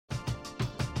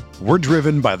We're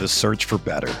driven by the search for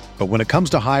better. But when it comes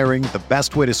to hiring, the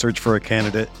best way to search for a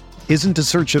candidate isn't to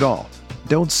search at all.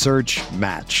 Don't search,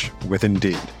 match with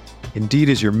Indeed. Indeed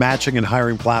is your matching and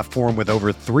hiring platform with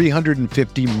over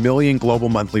 350 million global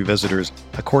monthly visitors,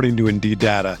 according to Indeed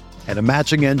data, and a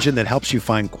matching engine that helps you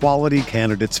find quality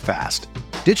candidates fast.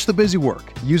 Ditch the busy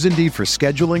work. Use Indeed for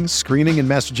scheduling, screening, and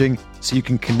messaging so you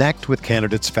can connect with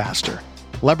candidates faster.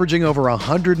 Leveraging over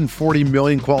 140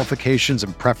 million qualifications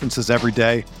and preferences every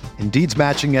day, Indeed's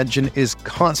matching engine is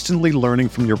constantly learning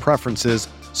from your preferences,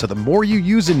 so the more you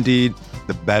use Indeed,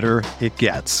 the better it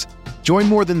gets. Join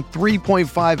more than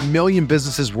 3.5 million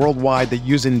businesses worldwide that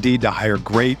use Indeed to hire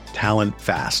great talent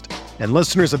fast. And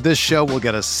listeners of this show will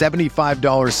get a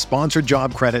 $75 sponsored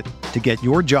job credit to get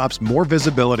your jobs more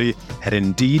visibility at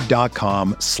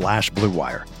Indeed.com/Blue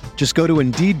Wire. Just go to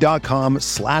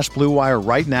Indeed.com/Blue Wire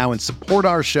right now and support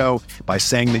our show by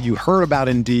saying that you heard about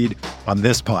Indeed on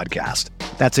this podcast.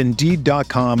 That's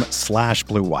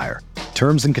Indeed.com/Blue Wire.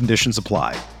 Terms and conditions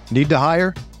apply. Need to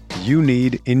hire? You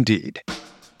need Indeed.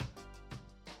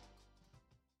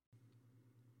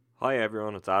 Hi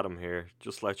everyone, it's Adam here.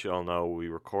 Just to let you all know, we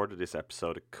recorded this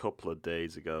episode a couple of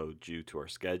days ago due to our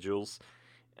schedules,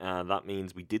 and that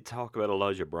means we did talk about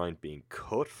Elijah Bryant being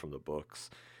cut from the Bucks,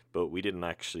 but we didn't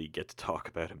actually get to talk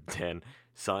about him then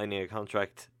signing a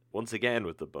contract once again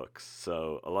with the Bucks.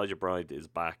 So Elijah Bryant is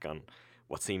back on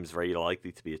what seems very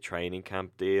likely to be a training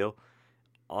camp deal.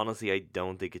 Honestly, I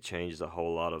don't think it changes a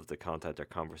whole lot of the content or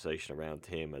conversation around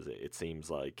him, as it seems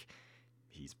like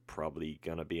he's probably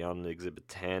going to be on Exhibit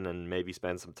 10 and maybe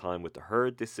spend some time with the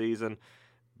Herd this season.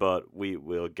 But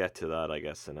we'll get to that, I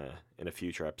guess, in a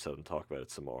future episode and talk about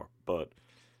it some more. But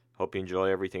hope you enjoy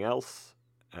everything else,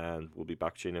 and we'll be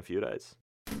back to you in a few days.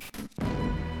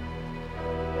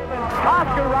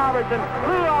 Oscar Robertson,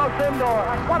 Lou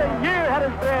Alcindor, what a year it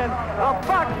has been. The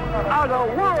Bucks are the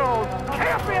world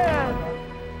champions.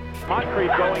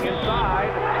 Moncrief going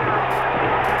inside.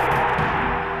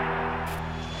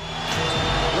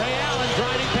 Ray Allen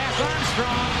driving past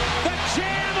Armstrong. The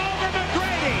jam over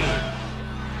McGrady.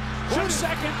 2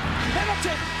 seconds.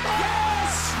 Middleton.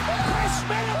 Yes! Chris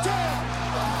Middleton!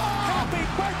 Happy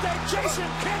birthday, Jason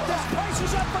Kidd. This place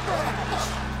is up for grabs.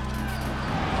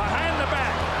 Behind the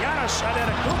back. Giannis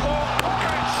Antetokounmpo.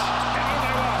 Catch. Down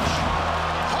by Walsh.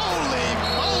 Holy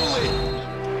moly!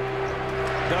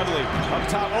 Dudley up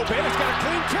top. Open. It's got a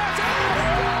clean catch.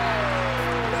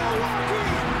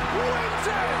 Milwaukee wins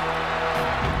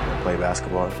it. Play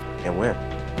basketball and win.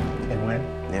 And win?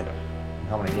 Yeah.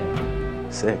 How many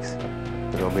games? 6.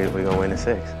 We're gonna win in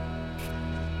 6.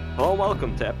 Hello,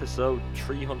 welcome to episode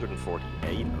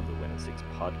 348 of the Win in 6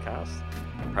 podcast.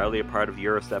 Proudly a part of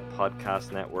Eurostep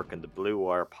Podcast Network and the Blue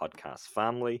Wire podcast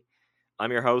family.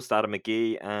 I'm your host, Adam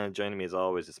McGee, and joining me as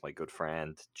always is my good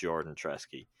friend, Jordan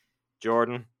Tresky.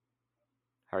 Jordan,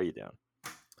 how are you doing?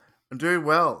 I'm doing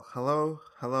well. Hello.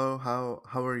 How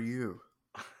are you?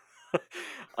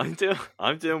 I'm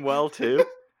doing well too.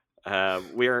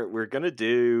 We're gonna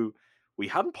do. We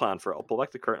hadn't planned for it. I'll pull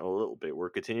back the curtain a little bit. We're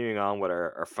continuing on with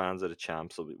our fans of the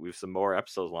champ, so we've some more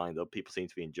episodes lined up. People seem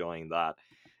to be enjoying that,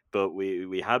 but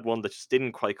we had one that just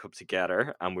didn't quite come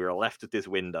together, and we were left at this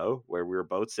window where we were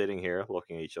both sitting here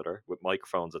looking at each other with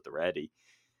microphones at the ready.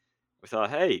 We thought,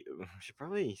 hey, we should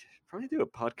probably do a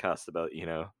podcast about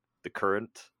the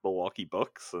current Milwaukee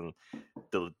Bucks and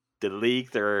the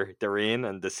league they're in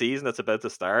and the season that's about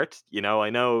to start. I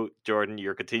know, Jordan,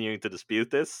 you're continuing to dispute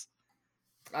this.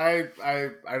 I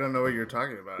don't know what you're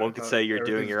talking about. One could say you're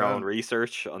doing your own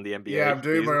research on the NBA. Yeah, I'm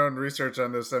doing season. my own research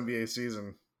on this NBA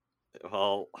season.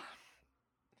 Well,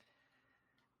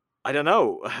 I don't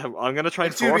know. I'm going to try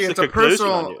and force a conclusion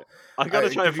on you. I'm going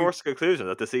to try and force a conclusion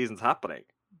that the season's happening.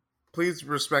 Please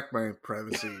respect my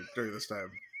privacy during this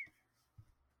time.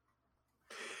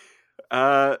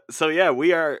 So yeah,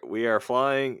 we are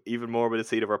flying even more with the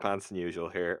seat of our pants than usual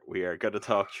here. We are going to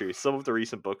talk through some of the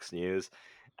recent Bucks news,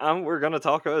 and we're going to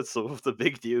talk about some of the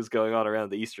big news going on around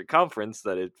the Eastern Conference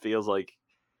that it feels like,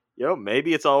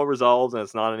 maybe it's all resolved and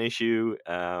it's not an issue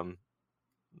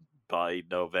by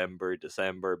November,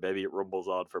 December. Maybe it rumbles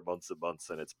on for months and months,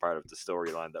 and it's part of the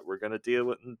storyline that we're going to deal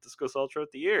with and discuss all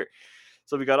throughout the year.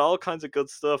 So we got all kinds of good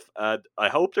stuff. I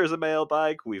hope there's a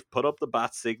mailbag. We've put up the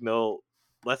bat signal.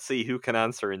 Let's see who can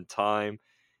answer in time.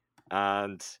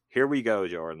 And here we go,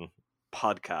 Jordan.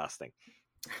 Podcasting.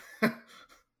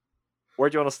 Where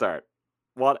do you want to start?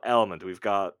 What element? We've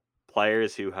got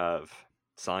players who have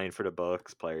signed for the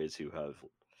Bucks, players who have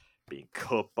been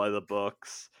cut by the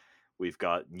Bucks. We've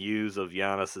got news of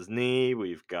Giannis's knee.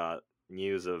 We've got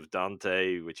news of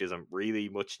Dante, which isn't really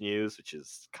much news, which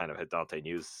is kind of how Dante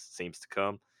news seems to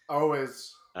come.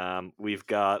 Always. We've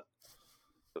got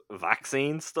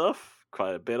vaccine stuff,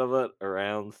 quite a bit of it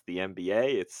around the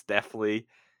NBA. It's definitely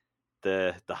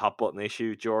the hot button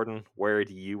issue. Jordan, where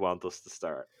do you want us to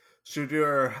start? Should we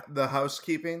do the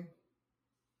housekeeping?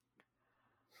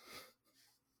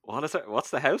 What is it?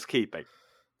 What's the housekeeping?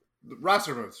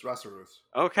 Roster moves.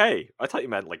 Okay, I thought you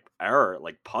meant like our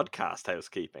podcast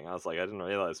housekeeping. I was like, I didn't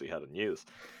realize we had a news.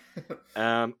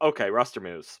 Okay, roster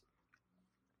moves.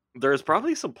 There's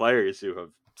probably some players who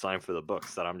have signed for the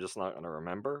Bucks that I'm just not going to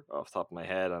remember off the top of my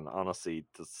head, and honestly,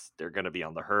 they're going to be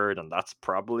on the herd, and that's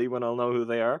probably when I'll know who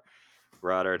they are,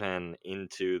 rather than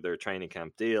into their training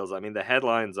camp deals. I mean, the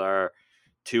headlines are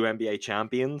 2 NBA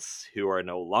champions who are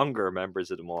no longer members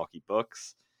of the Milwaukee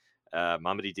Bucks.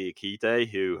 Mamadi Diakite,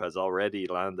 who has already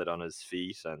landed on his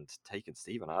feet and taken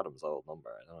Steven Adams' old number.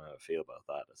 I don't know how I feel about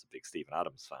that as a big Steven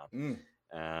Adams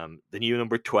fan. The new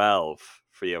number 12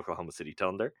 for the Oklahoma City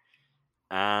Thunder.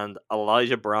 And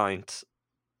Elijah Bryant.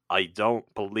 I don't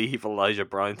believe Elijah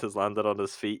Bryant has landed on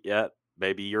his feet yet.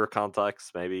 Maybe your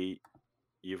contacts, maybe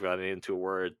you've got into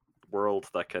a world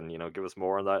that can, give us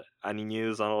more on that. Any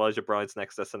news on Elijah Bryant's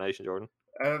next destination, Jordan?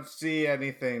 I don't see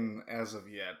anything as of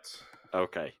yet.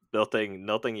 Okay,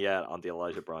 nothing yet on the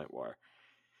Elijah Bryant war.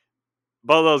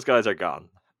 Both those guys are gone.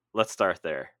 Let's start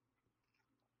there.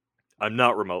 I'm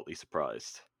not remotely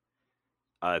surprised.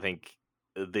 I think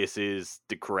this is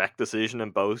the correct decision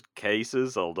in both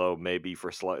cases, although maybe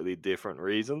for slightly different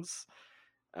reasons.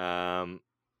 Let's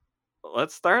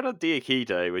start at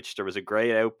Diakite, which there was a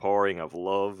great outpouring of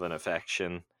love and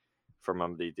affection from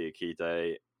Mamadi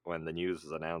Diakite when the news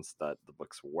was announced that the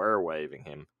Bucks were waiving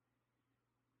him.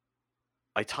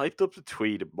 I typed up the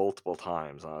tweet multiple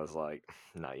times, and I was like,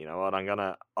 "No, you know what?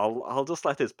 I'll just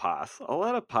let this pass. I'll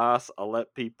let it pass. I'll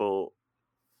let people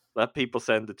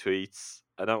send the tweets.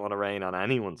 I don't want to rain on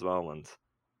anyone's moment.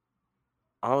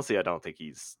 Honestly, I don't think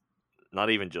he's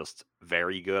not even just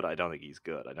very good. I don't think he's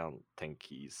good. I don't think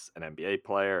he's an NBA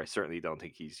player. I certainly don't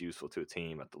think he's useful to a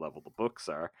team at the level the Bucks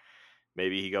are.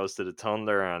 Maybe he goes to the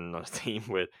Thunder and a team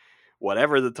with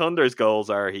whatever the Thunder's goals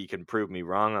are, he can prove me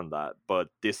wrong on that. But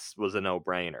this was a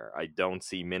no-brainer. I don't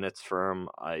see minutes for him.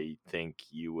 I think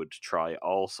you would try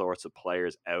all sorts of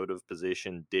players out of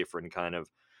position, different kind of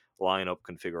lineup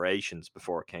configurations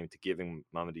before it came to giving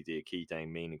Mamadi Diakite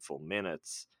meaningful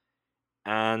minutes.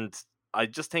 And I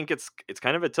just think it's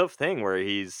kind of a tough thing where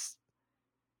he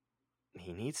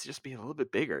needs to just be a little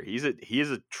bit bigger. He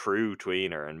is a true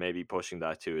tweener, and maybe pushing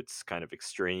that to its kind of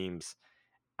extremes.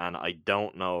 And I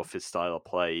don't know if his style of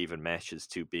play even meshes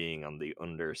to being on the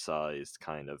undersized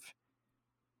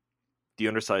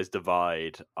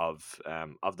divide of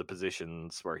the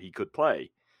positions where he could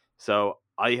play. So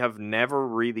I have never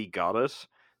really got it.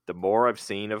 The more I've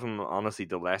seen of him, honestly,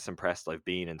 the less impressed I've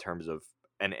been in terms of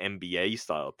an NBA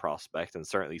style prospect, and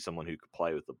certainly someone who could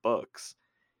play with the Bucks.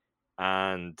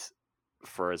 And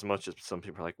for as much as some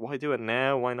people are like, why do it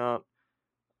now? Why not?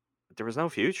 There was no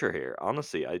future here.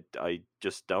 Honestly, I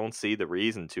just don't see the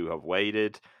reason to have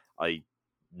waited. I'm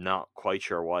not quite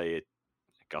sure why it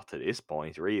got to this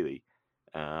point, really.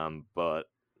 But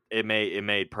it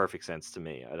made perfect sense to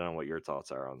me. I don't know what your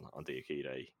thoughts are on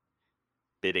Diakite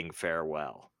bidding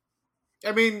farewell.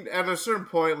 I mean, at a certain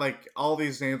point, like, all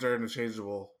these names are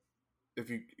interchangeable if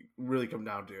you really come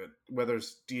down to it. Whether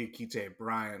it's Diakite,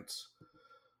 Bryant,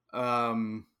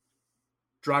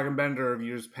 Dragon Bender of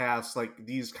years past, like,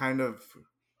 these kind of...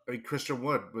 I mean, Christian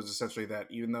Wood was essentially that,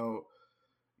 even though,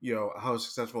 how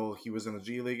successful he was in the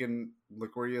G League, and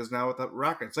look where he is now with the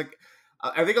Rockets. Like,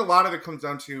 I think a lot of it comes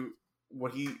down to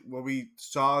what we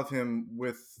saw of him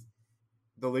with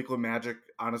the Lakeland Magic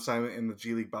on assignment in the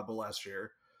G League bubble last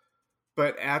year.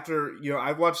 But after,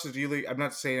 I've watched the G League. I'm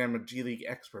not saying I'm a G League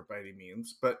expert by any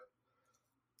means, but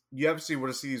you obviously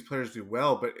want to see these players do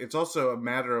well. But it's also a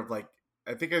matter of, like,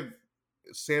 I think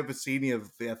Sam Vecini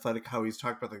of The Athletic, how he's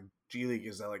talked about the G League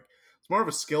is that, like, it's more of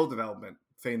a skill development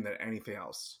thing than anything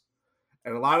else.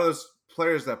 And a lot of those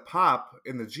players that pop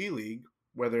in the G League,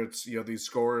 whether it's, these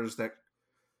scorers that,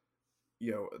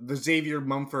 the Xavier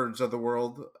Mumfords of the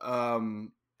world,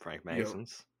 Frank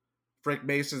Masons. Frank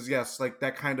Masons, yes, like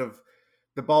that kind of,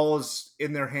 the ball is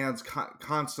in their hands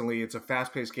constantly. It's a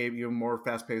fast-paced game, even more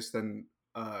fast-paced than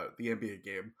the NBA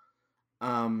game.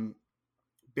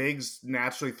 Bigs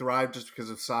naturally thrive just because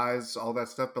of size, all that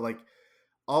stuff. But, like,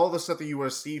 all the stuff that you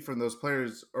want to see from those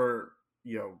players, or,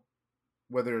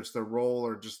 whether it's their role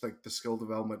or just, like, the skill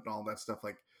development and all that stuff,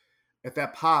 like, if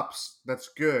that pops, that's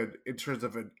good in terms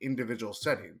of an individual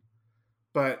setting.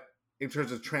 But in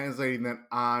terms of translating that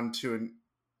onto an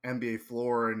NBA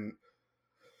floor and,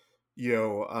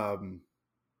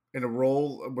 in a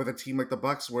role with a team like the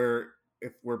Bucks, where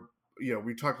if we're,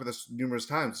 we talked about this numerous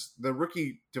times. The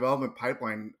rookie development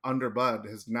pipeline under Bud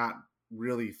has not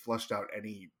really flushed out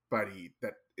anybody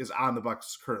that is on the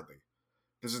Bucks currently.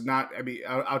 This is not, I mean,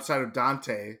 outside of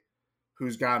Dante,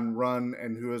 who's gotten run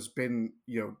and who has been,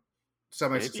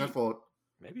 semi-successful.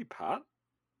 Maybe Pat?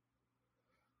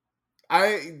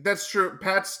 That's true.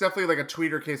 Pat's definitely like a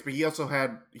tweeter case, but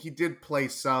he did play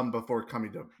some before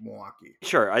coming to Milwaukee.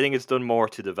 Sure, I think it's done more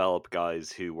to develop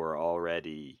guys who were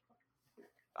already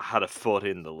had a foot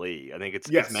in the league. I think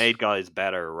it's made guys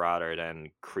better rather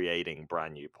than creating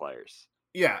brand new players.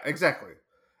 Yeah, exactly.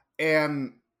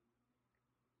 And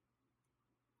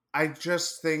I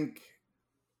just think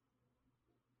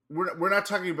we're not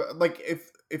talking about, like,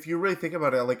 if you really think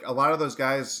about it, like a lot of those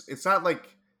guys, it's not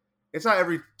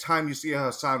every time you see a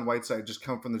Hassan Whiteside just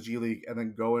come from the G League and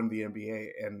then go in the NBA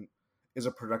and is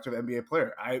a productive NBA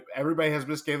player. Everybody has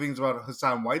misgivings about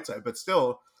Hassan Whiteside, but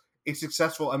still a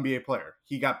successful NBA player.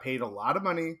 He got paid a lot of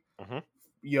money.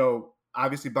 Mm-hmm.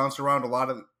 Obviously bounced around a lot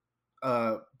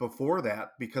of before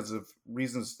that because of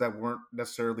reasons that weren't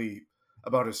necessarily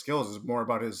about his skills. It's more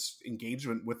about his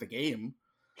engagement with the game.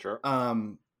 Sure.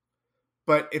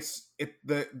 But it's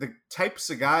the types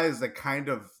of guys that kind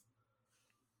of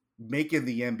make it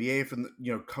the NBA from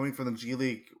coming from the G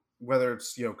League, whether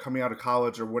it's coming out of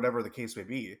college or whatever the case may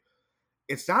be.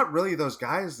 It's not really those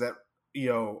guys that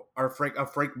are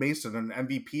Frank Mason, an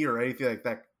MVP or anything like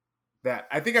that. That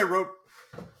I think I wrote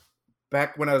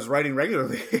back when I was writing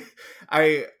regularly.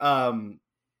 I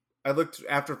looked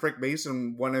after Frank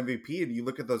Mason won MVP, and you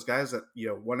look at those guys that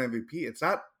won MVP. It's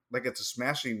not like it's a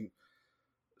smashing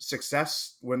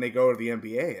success when they go to the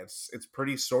NBA. It's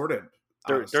pretty sorted.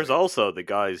 There's also the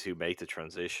guys who make the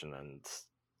transition and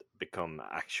become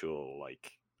actual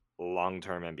like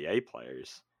long-term NBA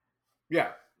players.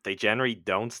 Yeah, they generally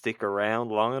don't stick around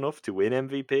long enough to win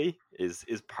MVP. Is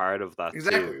part of that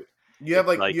exactly. Too. You have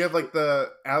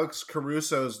the Alex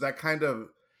Caruso's, that kind of.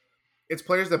 It's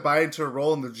players that buy into a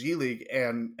role in the G League,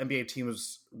 and NBA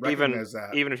teams recognize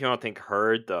that. Even if you don't think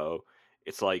Hurd, though,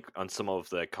 it's like on some of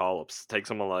the call-ups. Take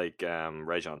someone like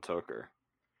Rajon Tucker,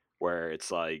 where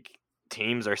it's like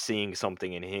teams are seeing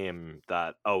something in him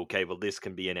that, okay, well, this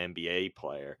can be an NBA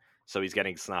player. So he's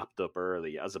getting snapped up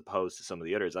early, as opposed to some of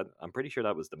the others. I'm pretty sure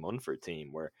that was the Munford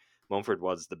team, where Munford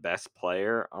was the best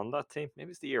player on that team.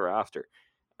 Maybe it's the year after.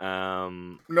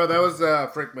 No, that was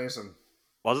Frank Mason.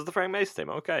 Was it the Frank Mason team?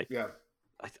 Okay. Yeah.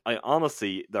 I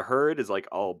honestly, the Herd is like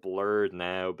all blurred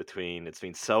now between, it's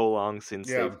been so long since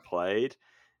they've played.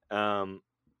 But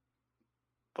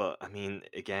I mean,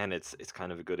 again, it's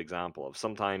kind of a good example of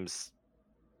sometimes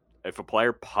if a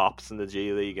player pops in the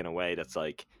G League in a way that's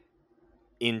like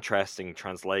interesting,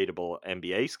 translatable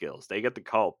NBA skills, they get the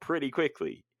call pretty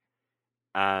quickly.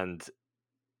 And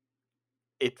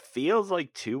it feels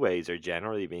like two ways are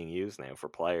generally being used now for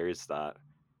players that,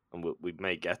 and we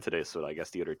may get to this with, I guess,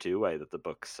 the other two-way that the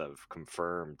Bucks have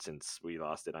confirmed since we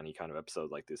last did any kind of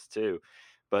episode like this too.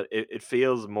 But it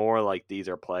feels more like these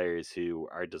are players who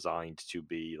are designed to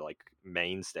be like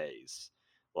mainstays,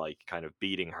 like kind of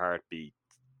beating heartbeat,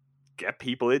 get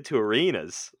people into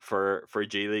arenas for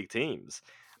G League teams.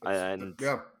 And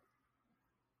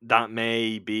that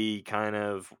may be kind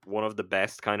of one of the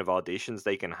best kind of auditions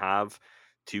they can have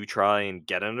to try and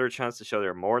get another chance to show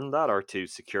they're more than that, or to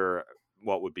secure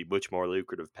what would be much more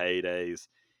lucrative paydays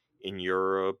in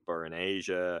Europe or in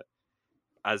Asia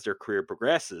as their career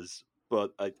progresses.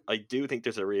 But I do think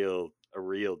there's a real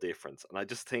difference. And I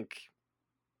just think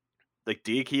like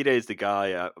Diakite is the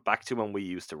guy, back to when we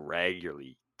used to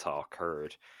regularly talk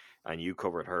Herd, and you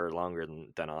covered her longer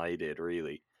than I did,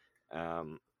 really.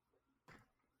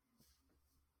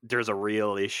 There's a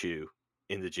real issue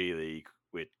in the G League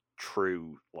with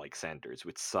true like centers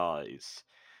with size.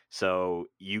 So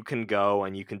you can go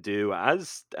and you can do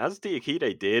as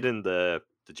Diakite did in the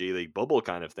G League bubble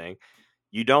kind of thing.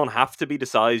 You don't have to be the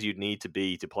size you'd need to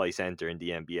be to play center in the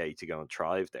NBA to go and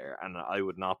thrive there. And I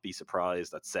would not be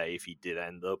surprised that, say, if he did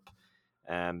end up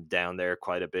down there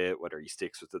quite a bit, whether he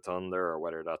sticks with the Thunder or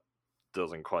whether that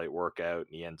doesn't quite work out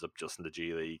and he ends up just in the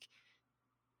G League,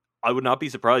 I would not be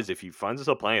surprised if he finds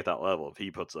himself playing at that level, if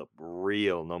he puts up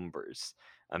real numbers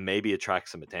and maybe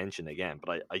attracts some attention again.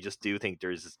 But I just do think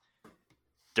there is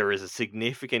a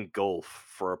significant gulf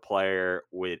for a player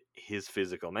with his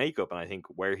physical makeup, and I think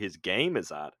where his game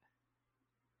is at,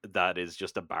 that is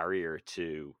just a barrier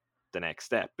to the next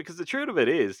step. Because the truth of it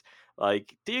is,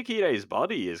 like, Diakite's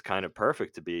body is kind of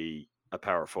perfect to be a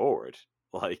power forward.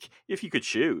 Like, if he could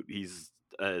shoot,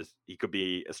 he could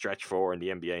be a stretch four in the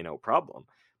NBA, no problem.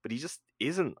 But he just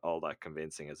isn't all that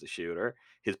convincing as a shooter.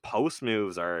 His post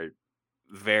moves are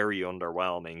very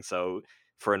underwhelming. So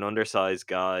for an undersized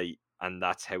guy, and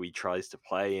that's how he tries to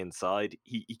play inside.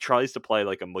 He tries to play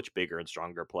like a much bigger and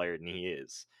stronger player than he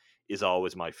is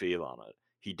always my feel on it.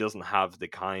 He doesn't have the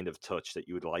kind of touch that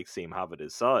you would like to see him have at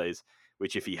his size,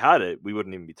 which if he had it, we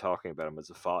wouldn't even be talking about him as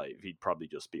a 5. He'd probably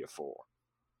just be a 4.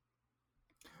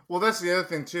 Well, that's the other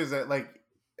thing too, is that like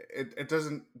it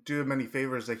doesn't do him any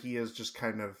favors that he is just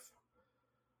kind of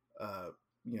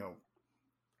you know,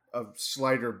 a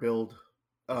slider build.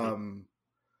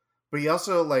 But he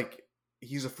also, like,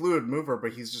 he's a fluid mover,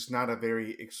 but he's just not a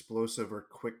very explosive or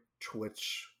quick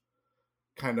twitch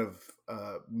kind of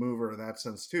mover in that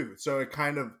sense too. So it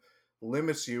kind of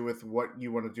limits you with what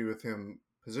you want to do with him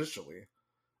positionally.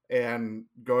 And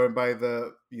going by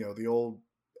the, you know, the old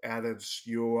adage,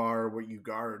 you are what you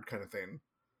guard kind of thing.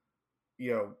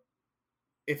 You know,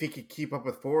 if he could keep up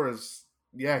with fours,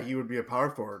 yeah, he would be a power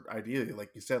forward ideally.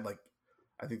 Like you said, like,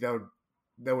 I think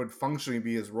that would functionally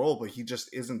be his role, but he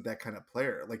just isn't that kind of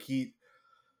player. Like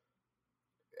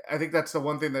I think that's the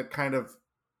one thing that kind of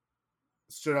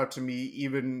stood out to me,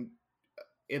 even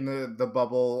in the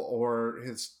bubble or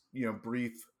his, you know,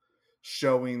 brief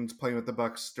showings playing with the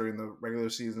Bucks during the regular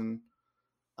season,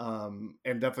 and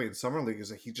definitely in summer league, is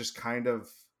that he just kind of,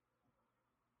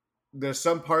 there's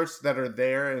some parts that are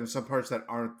there and some parts that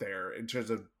aren't there in terms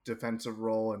of defensive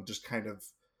role, and just kind of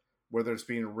whether it's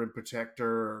being a rim protector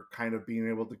or kind of being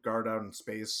able to guard out in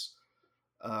space,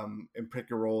 and pick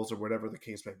your roles or whatever the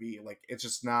case may be. Like, it's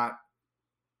just not,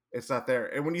 it's not there.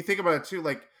 And when you think about it too,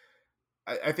 like,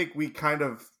 I think we kind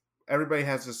of, everybody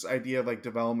has this idea of like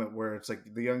development where it's like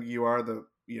the younger you are, the,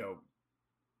 you know,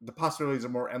 the possibilities are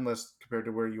more endless compared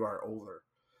to where you are older.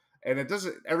 And it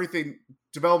doesn't, everything,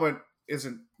 development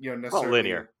isn't, you know, necessarily Not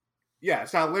linear. Yeah,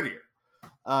 it's not linear.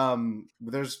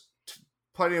 There's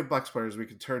plenty of Bucks players we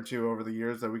can turn to over the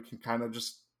years that we can kind of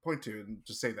just point to and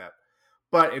just say that.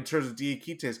 But in terms of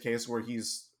Diakite's case, where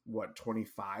he's what,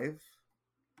 25,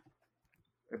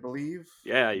 I believe.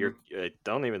 Yeah, I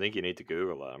don't even think you need to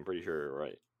Google that. I'm pretty sure you're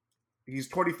right. He's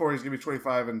 24. He's gonna be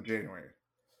 25 in January.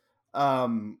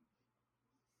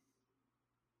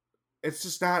 It's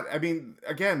just not. I mean,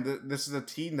 again, this is a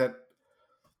team that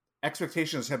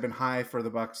expectations have been high for the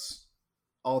Bucks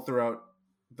all throughout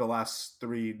the last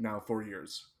 4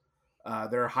 years.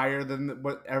 They're higher than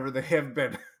whatever they have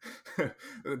been.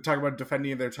 Talking about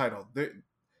defending their title.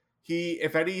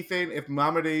 If anything, if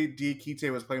Mamadi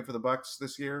Diakite was playing for the Bucks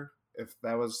this year, if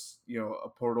that was, you know, a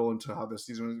portal into how the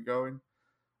season was going,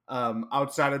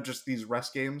 outside of just these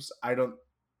rest games,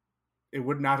 it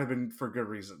would not have been for good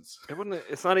reasons.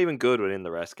 It's not even good within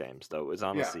the rest games, though, is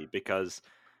honestly, because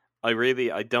I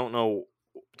don't know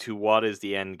to what is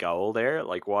the end goal there.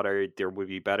 Like, there would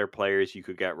be better players you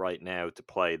could get right now to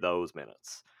play those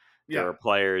minutes. There are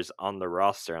players on the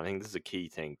roster, and I think this is a key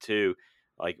thing too.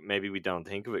 Like, maybe we don't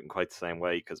think of it in quite the same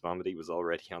way because Mamadi was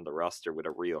already on the roster with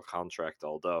a real contract,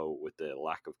 although with the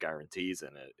lack of guarantees in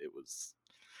it, it was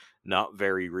not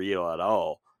very real at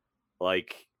all.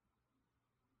 Like,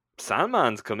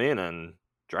 Sandman's come in and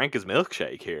drank his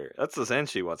milkshake here. That's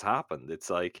essentially what's happened. It's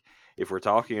like, if we're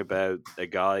talking about a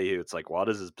guy who, it's like, what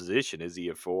is his position? Is he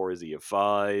a 4? Is he a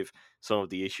 5? Some of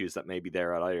the issues that may be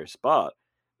there at either spot.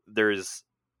 There's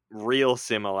real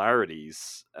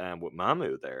similarities with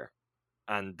Mamu there.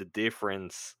 And the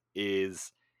difference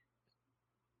is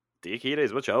Diakite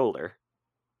is much older,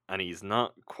 and he's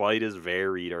not quite as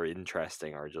varied or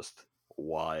interesting or just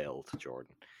wild,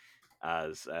 Jordan,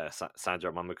 as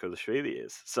Sandro Mamukelashvili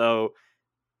is. So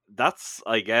that's,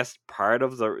 I guess, part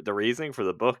of the reasoning for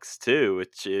the Bucks too,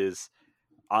 which is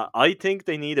I think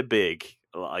they need a big.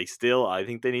 I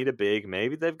think they need a big.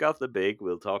 Maybe they've got the big.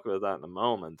 We'll talk about that in a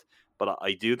moment. But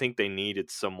I do think they needed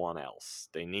someone else.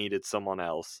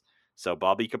 So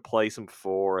Bobby could play some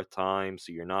 4 at times,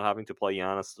 so you're not having to play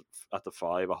Giannis at the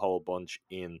 5 a whole bunch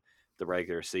in the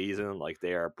regular season. Like,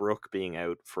 they are Brook being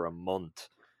out for a month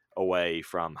away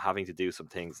from having to do some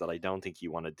things that I don't think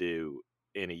you want to do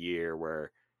in a year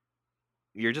where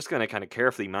you're just going to kind of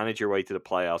carefully manage your way to the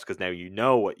playoffs because now you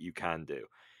know what you can do.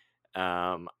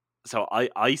 So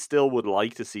I still would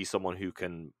like to see someone who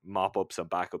can mop up some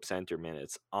backup center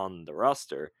minutes on the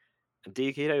roster. And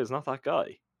Diakite is not that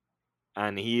guy.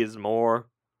 And he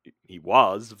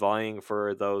was vying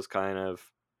for those kind of,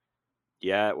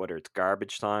 whether it's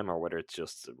garbage time or whether it's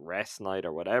just rest night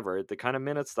or whatever, the kind of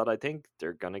minutes that I think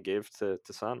they're going to give to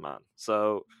Sandman.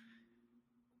 So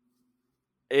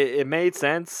it made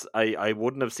sense. I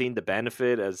wouldn't have seen the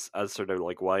benefit as sort of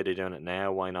like, why are they doing it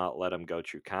now? Why not let him go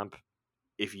through camp?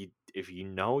 If you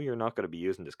know you're not going to be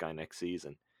using this guy next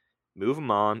season, move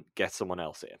him on, get someone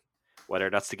else in.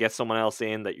 Whether that's to get someone else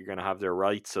in that you're going to have their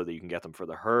rights so that you can get them for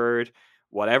the herd,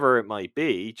 whatever it might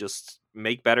be, just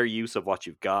make better use of what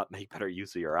you've got, make better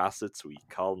use of your assets. We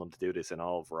call them to do this in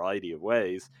all variety of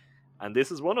ways. And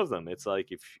this is one of them. It's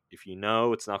like if you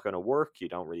know it's not going to work, you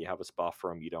don't really have a spot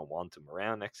for him, you don't want him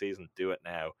around next season, do it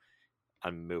now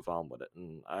and move on with it.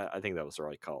 And I think that was the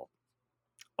right call.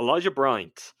 Elijah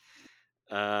Bryant.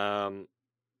 Elijah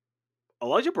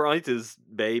Bryant is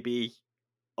maybe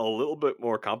a little bit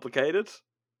more complicated.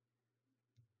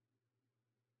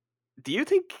 Do you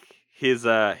think his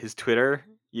Twitter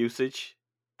usage,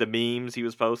 the memes he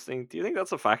was posting, do you think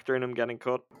that's a factor in him getting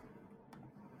cut?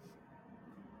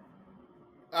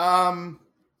 I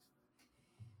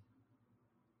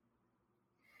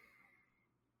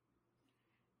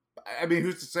mean,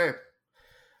 who's to say?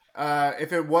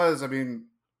 If it was, I mean,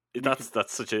 that's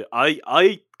such a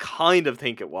I kind of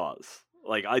think it was.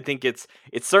 Like, I think it's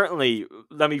certainly,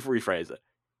 let me rephrase it.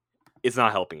 It's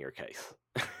not helping your case.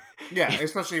 Yeah,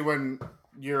 especially when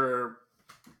you're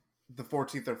the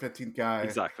 14th or 15th guy,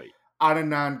 exactly, on a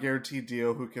non-guaranteed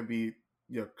deal who can be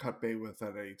cut bait with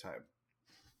at any time.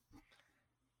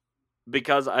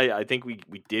 Because I think we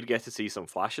did get to see some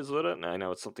flashes with it, and I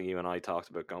know it's something you and I talked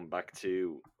about going back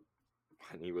to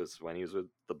when he was with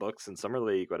the Bucks in Summer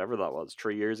League, whatever that was,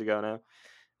 3 years ago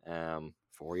now,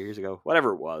 4 years ago,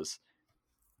 whatever it was.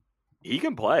 He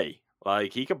can play.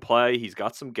 Like, he can play. He's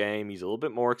got some game. He's a little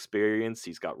bit more experienced.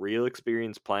 He's got real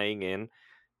experience playing in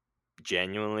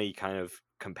genuinely kind of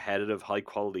competitive, high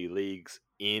quality leagues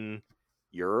in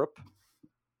Europe,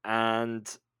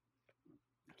 and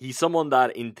he's someone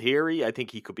that, in theory, I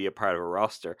think he could be a part of a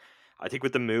roster. I think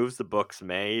with the moves the Bucks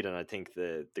made, and I think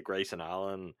the Grayson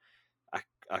Allen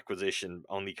acquisition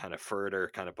only kind of further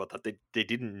kind of put that they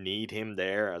didn't need him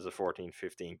there as a 14th,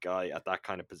 15th guy at that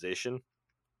kind of position.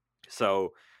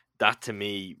 So that to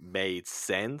me made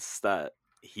sense that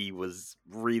he was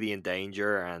really in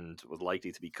danger and was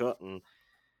likely to be cut. And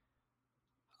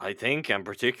I think, and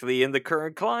particularly in the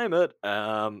current climate,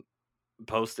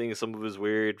 posting some of his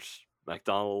weird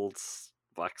McDonald's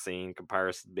vaccine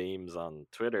comparison memes on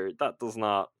Twitter, that does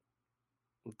not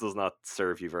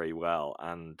serve you very well.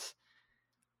 And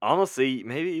honestly,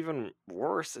 maybe even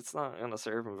worse, it's not going to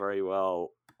serve him very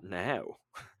well now.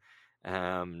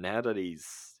 Now that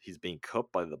he's being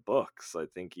cut by the Bucks, I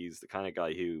think he's the kind of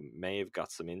guy who may have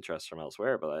got some interest from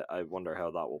elsewhere, but I wonder how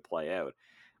that will play out.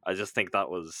 I just think that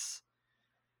was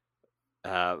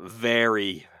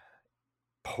very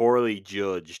poorly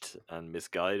judged and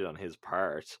misguided on his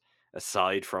part,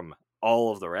 aside from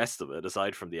all of the rest of it,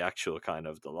 aside from the actual kind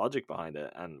of the logic behind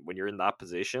it. And when you're in that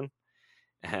position,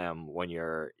 when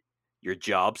your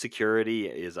job security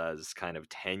is as kind of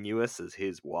tenuous as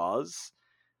his was,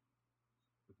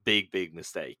 big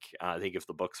mistake. I think if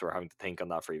the Bucks were having to think on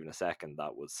that for even a second,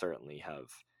 that would certainly have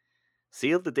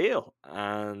sealed the deal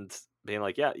and being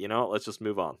like, yeah, let's just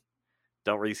move on.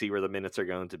 Don't really see where the minutes are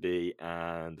going to be,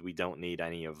 and we don't need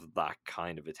any of that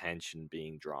kind of attention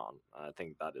being drawn. I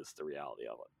think that is the reality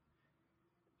of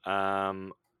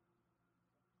it.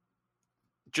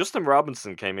 Justin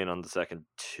Robinson came in on the second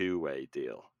two-way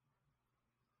deal.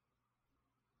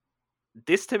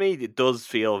 This, to me, it does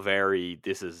feel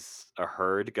this is a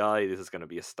Herd guy. This is going to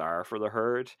be a star for the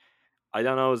Herd. I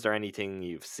don't know, is there anything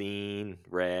you've seen,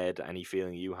 read, any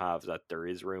feeling you have that there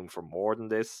is room for more than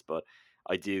this? But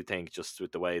I do think just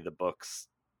with the way the Bucks'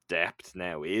 depth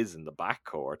now is in the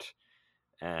backcourt,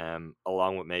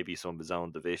 along with maybe some of his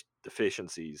own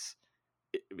deficiencies,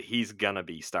 he's going to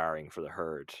be starring for the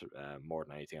Herd more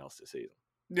than anything else this season.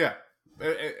 Yeah.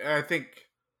 I think,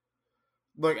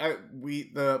 look,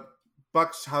 the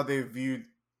Bucks, how they viewed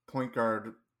point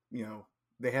guard,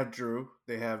 they have Drew,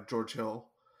 they have George Hill,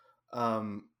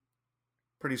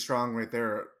 pretty strong right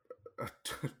there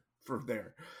for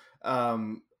there.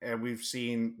 And we've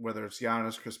seen whether it's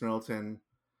Giannis, Chris Middleton,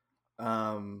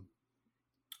 Point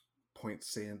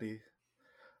Sandy.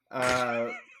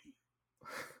 There's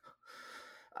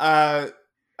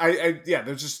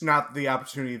just not the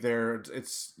opportunity there.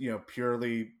 It's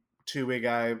purely two-way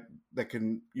guy that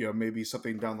can maybe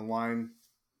something down the line.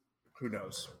 Who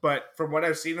knows? But from what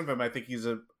I've seen of him, I think he's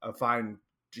a fine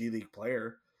G League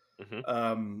player.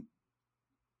 Mm-hmm.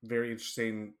 Very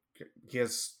interesting. He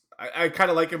has. I kind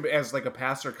of like him as like a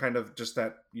passer, kind of just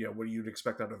that what you'd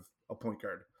expect out of a point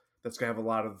guard that's gonna have a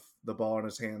lot of the ball in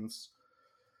his hands,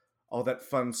 all that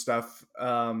fun stuff.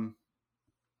 I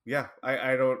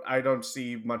don't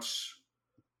see much.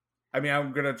 I mean,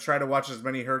 I'm gonna try to watch as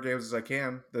many Herd games as I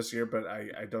can this year, but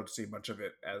I don't see much of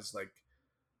it as like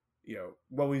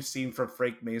what we've seen from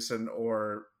Frank Mason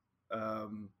or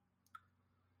Jalen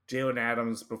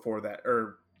Adams before that,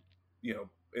 or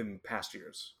in past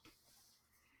years.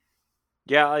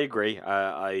 Yeah, I agree.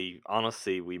 I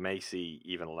honestly, we may see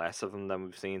even less of him than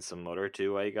we've seen some other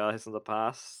two-way guys in the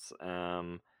past.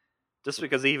 Just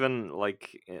because even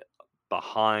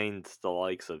behind the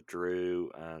likes of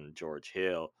Drew and George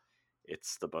Hill,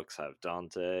 it's the Bucks have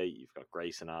Dante. You've got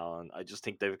Grayson Allen. I just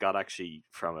think they've got actually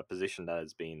from a position that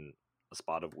has been a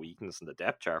spot of weakness in the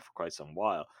depth chart for quite some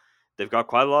while. They've got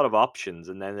quite a lot of options,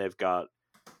 and then they've got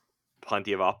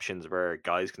plenty of options where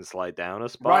guys can slide down a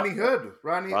spot.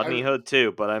 Rodney Hood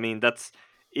too, but I mean that's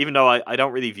even though I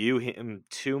don't really view him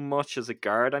too much as a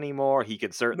guard anymore, he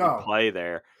can certainly play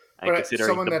there. And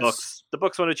considering the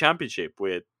Bucks won a championship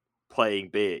with playing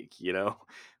big,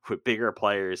 with bigger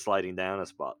players sliding down a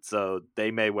spot, so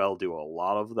they may well do a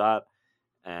lot of that.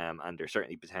 And there's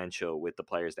certainly potential with the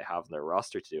players they have in their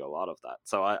roster to do a lot of that.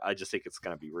 So I just think it's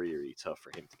going to be really, really tough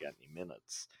for him to get any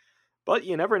minutes. But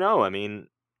you never know. I mean,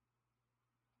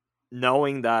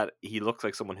 knowing that he looks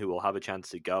like someone who will have a chance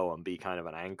to go and be kind of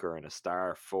an anchor and a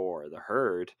star for the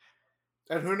Herd.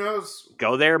 And who knows?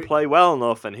 Go there, play well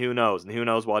enough, and who knows? And who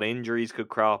knows what injuries could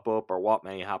crop up or what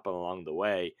may happen along the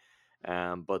way.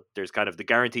 But there's kind of the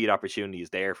guaranteed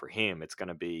opportunities there for him. It's going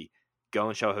to be go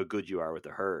and show how good you are with the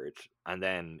Herd. And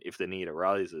then if the need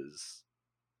arises,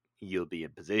 you'll be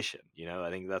in position. I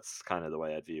think that's kind of the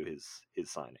way I'd view his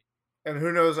signing. And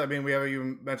who knows? I mean, we haven't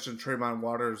even mentioned Tremont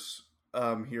Waters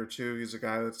here too. He's a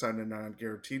guy that signed a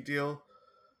non-guaranteed deal.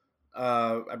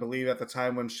 I believe at the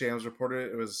time when Shams reported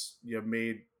it was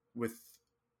made with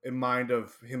in mind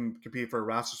of him competing for a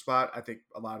roster spot. I think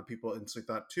a lot of people instantly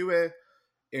thought two-way.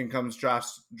 In comes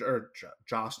Justin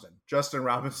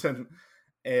Robinson,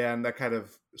 and that kind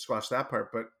of squashed that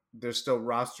part. But there's still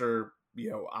roster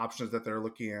options that they're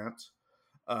looking at,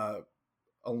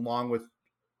 alongside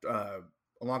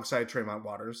Tremont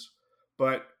Waters.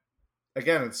 But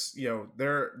again, it's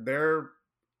their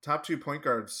top two point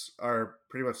guards are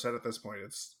pretty much set at this point.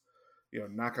 It's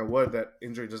knock on wood that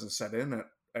injury doesn't set in at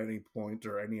any point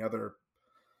or any other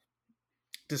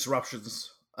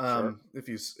disruptions. Sure. If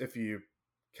you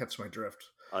catch my drift,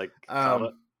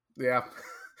 yeah.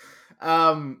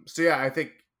 So yeah, I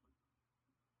think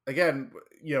again,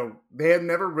 they had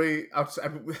never really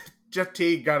outside. Jeff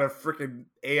Teague got a freaking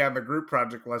A on the group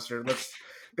project last year.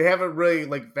 They haven't really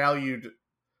valued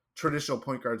traditional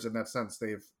point guards in that sense.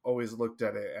 They've always looked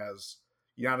at it as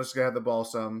Giannis is gonna have the ball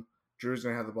some, Drew's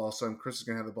gonna have the ball some, Chris is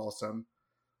gonna have the ball some.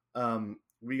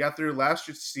 We got through last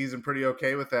year's season pretty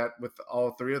okay with that, with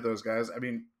all three of those guys. I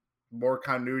mean, more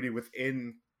continuity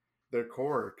within their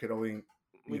core could only.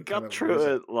 We got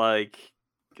through it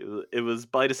it was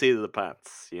by the seat of the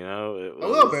pants, It was a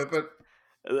little bit, but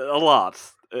a lot.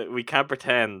 We can't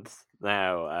pretend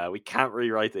now. We can't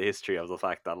rewrite the history of the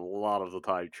fact that a lot of the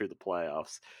time through the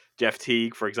playoffs, Jeff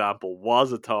Teague, for example,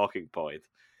 was a talking point.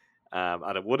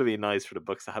 And it would have been nice for the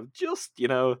Bucks to have just,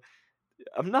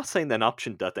 I'm not saying an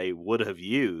option that they would have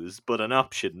used, but an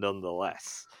option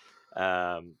nonetheless.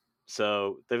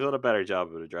 So they've done a better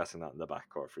job of addressing that in the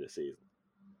backcourt for the season.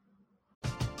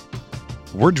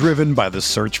 We're driven by the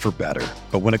search for better.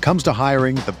 But when it comes to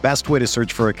hiring, the best way to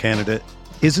search for a candidate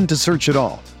isn't to search at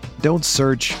all. Don't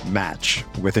search, match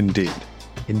with Indeed.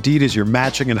 Indeed is your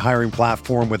matching and hiring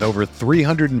platform with over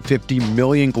 350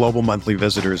 million global monthly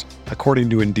visitors, according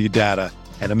to Indeed data,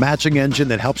 and a matching engine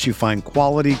that helps you find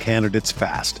quality candidates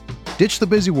fast. Ditch the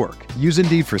busy work. Use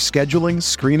Indeed for scheduling,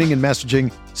 screening, and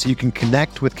messaging so you can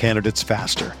connect with candidates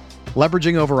faster.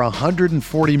 Leveraging over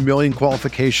 140 million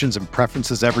qualifications and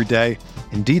preferences every day,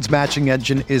 Indeed's matching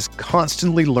engine is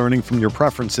constantly learning from your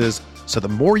preferences, so the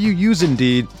more you use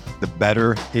Indeed, the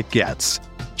better it gets.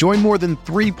 Join more than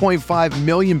 3.5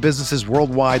 million businesses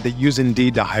worldwide that use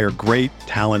Indeed to hire great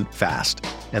talent fast.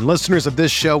 And listeners of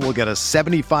this show will get a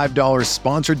 $75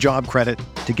 sponsored job credit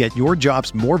to get your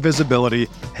jobs more visibility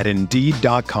at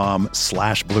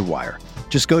Indeed.com/Blue Wire.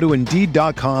 Just go to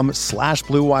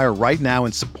Indeed.com/Blue Wire right now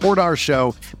and support our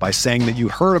show by saying that you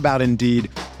heard about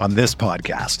Indeed on this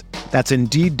podcast. That's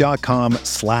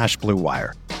Indeed.com/Blue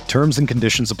Wire. Terms and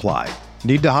conditions apply.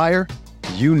 Need to hire?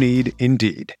 You need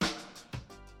Indeed.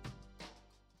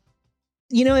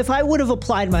 If I would have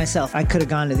applied myself, I could have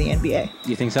gone to the NBA.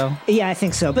 You think so? Yeah, I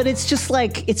think so. But it's just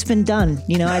it's been done.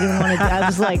 I didn't want to, I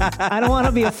was like, I don't want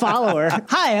to be a follower.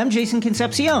 Hi, I'm Jason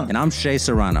Concepcion. And I'm Shea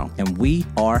Serrano. And we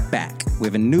are back. We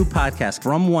have a new podcast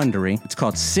from Wondery. It's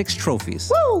called Six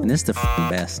Trophies. Woo! And it's the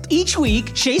best. Each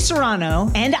week, Shea Serrano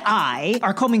and I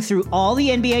are combing through all the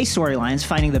NBA storylines,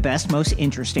 finding the best, most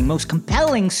interesting, most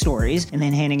compelling stories, and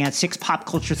then handing out 6 pop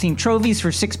culture themed trophies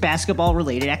for 6 basketball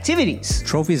related activities.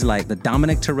 Trophies like the dominant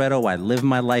Dominic Toretto I Live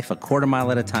My Life a Quarter Mile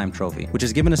at a Time trophy, which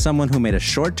is given to someone who made a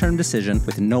short-term decision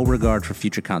with no regard for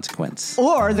future consequence.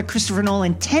 Or the Christopher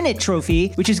Nolan Tenet Trophy,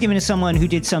 which is given to someone who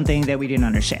did something that we didn't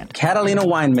understand. Catalina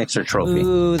Wine Mixer trophy.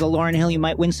 Ooh, the Lauryn Hill, you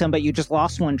might win some, but you just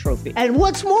lost one trophy. And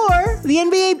what's more, the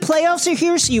NBA playoffs are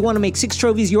here, so you want to make Six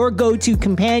Trophies your go-to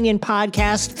companion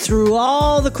podcast through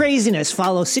all the craziness.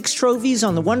 Follow Six Trophies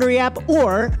on the Wondery app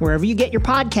or wherever you get your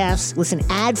podcasts. Listen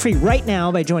ad-free right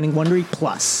now by joining Wondery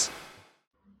Plus.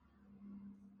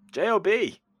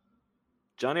 J.O.B.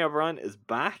 Johnny O'Brien is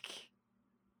back.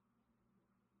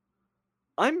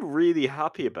 I'm really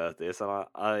happy about this,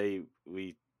 and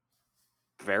we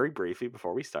very briefly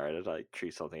before we started, I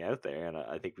threw something out there, and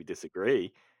I think we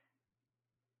disagree.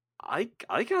 I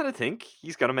kind of think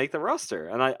he's going to make the roster,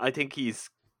 and I think he's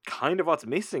kind of what's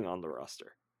missing on the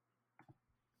roster.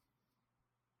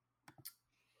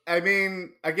 I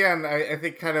mean, again, I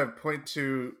think kind of point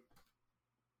to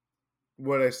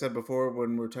what I said before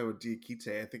when we were talking about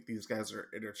Diakite. I think these guys are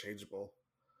interchangeable.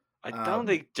 I don't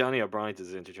think Johnny O'Brien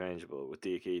is interchangeable with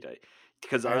Diakite,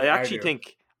 because I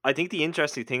think the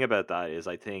interesting thing about that is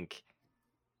I think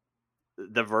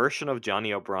the version of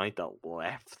Johnny O'Brien that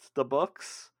left the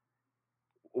Bucks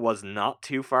was not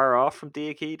too far off from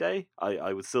Diakite.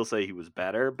 I would still say he was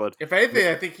better, but if anything,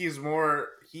 I think he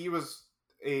was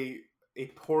a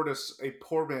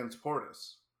poor man's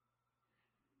Portis.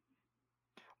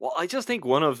 Well, I just think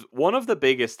one of the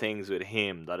biggest things with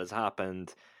him that has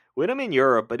happened with him in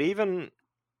Europe, but even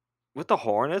with the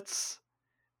Hornets,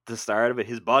 the start of it,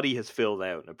 his body has filled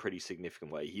out in a pretty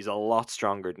significant way. He's a lot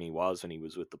stronger than he was when he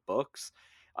was with the Bucks.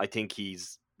 I think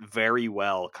he's very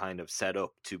well kind of set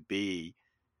up to be.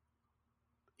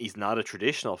 He's not a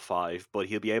traditional five, but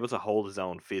he'll be able to hold his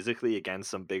own physically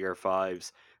against some bigger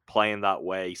fives, playing that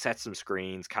way, set some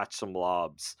screens, catch some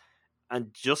lobs,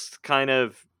 and just kind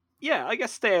of, yeah, I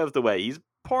guess stay out of the way. He's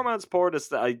poor man's Portis.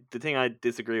 The thing I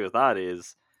disagree with that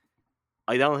is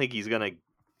I don't think he's gonna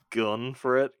gun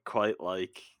for it quite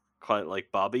like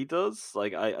Bobby does.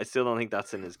 Like I still don't think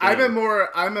that's in his game.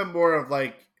 I'm a more of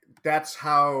like that's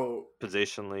how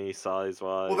positionally, size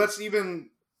wise. Well, that's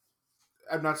even.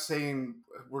 I'm not saying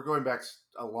we're going back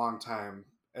a long time,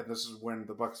 and this is when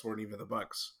the Bucks weren't even the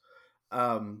Bucks,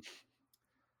 or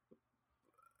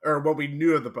what we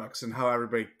knew of the Bucks and how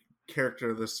everybody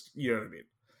character this. You know what I mean?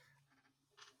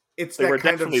 They were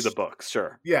definitely the Bucks,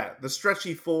 sure. Yeah, the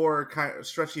stretchy 4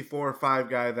 or 5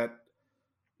 guy that,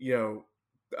 you know,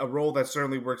 a role that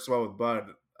certainly works well with Bud.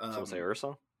 So say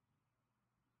Urso?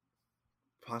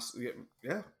 Possibly,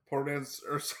 yeah. Poor man's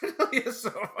Urso. Yeah,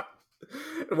 so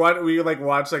why don't we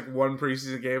watch one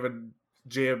preseason game and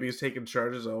JOB's taking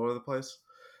charges all over the place?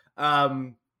 But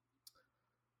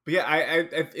yeah, I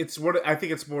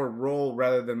think it's more role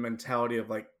rather than mentality of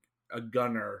like a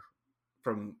gunner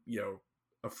from, you know,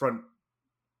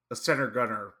 a center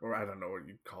gunner, or I don't know what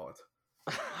you'd call it.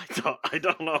 I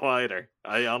don't know either.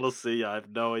 I honestly, I have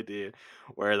no idea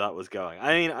where that was going.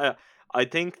 I mean, I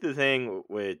think the thing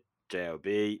with JOB,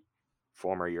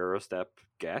 former Eurostep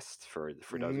guest, for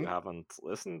those who haven't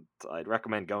listened, I'd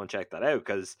recommend go and check that out,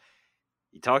 because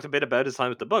he talked a bit about his time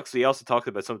with the Bucks. So he also talked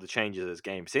about some of the changes in his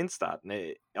game since that.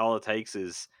 And all it takes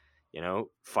is, you know,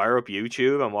 fire up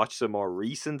YouTube and watch some more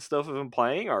recent stuff of him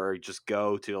playing, or just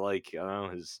go to like, I don't know,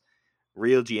 his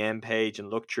Real GM page and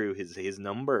look through his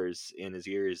numbers in his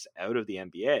years out of the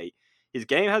NBA. His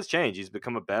game has changed. He's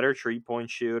become a better 3-point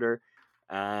shooter,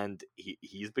 and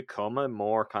he's become a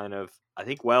more kind of, I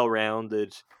think,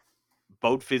 well-rounded,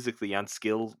 both physically and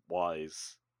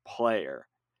skill-wise player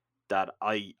that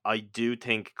I do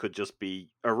think could just be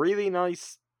a really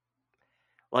nice.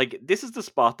 Like, this is the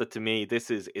spot that, to me,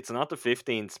 it's not the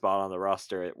 15th spot on the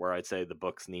roster where I'd say the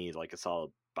Bucks need like a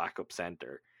solid backup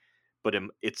center, but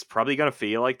it's probably going to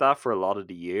feel like that for a lot of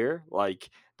the year. Like,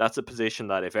 that's a position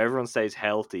that if everyone stays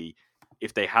healthy,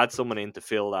 if they had someone in to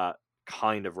fill that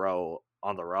kind of role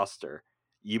on the roster,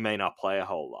 you may not play a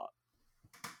whole lot.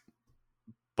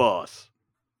 But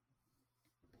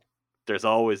there's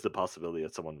always the possibility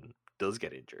that someone does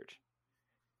get injured.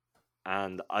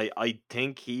 And I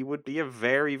think he would be a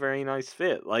very, very nice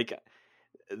fit. Like,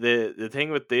 the thing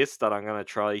with this that I'm going to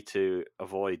try to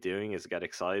avoid doing is get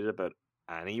excited about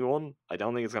anyone. I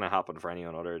don't think it's going to happen for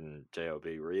anyone other than JOB,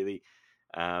 really.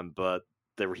 But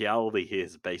the reality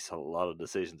is, based on a lot of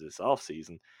decisions this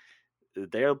offseason,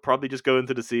 they'll probably just go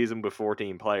into the season with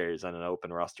 14 players and an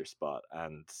open roster spot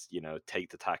and, you know, take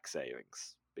the tax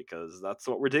savings, because that's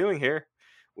what we're doing here.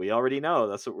 We already know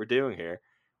that's what we're doing here.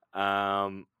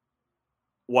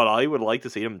 What I would like to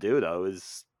see them do, though,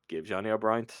 is give Johnny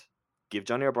O'Brien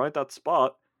that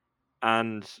spot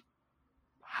and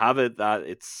have it that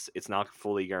it's not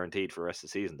fully guaranteed for the rest of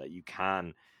the season, that you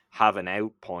can have an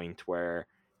out point where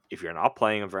if you're not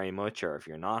playing him very much or if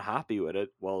you're not happy with it,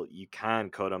 well, you can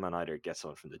cut him and either get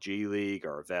someone from the G League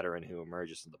or a veteran who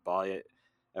emerges in the buyout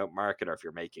market, or if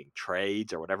you're making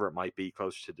trades or whatever it might be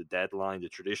closer to the deadline, the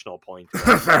traditional point.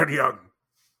 Thad Young.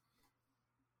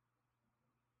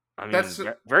 I mean,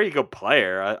 very good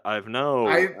player. And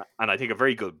I think a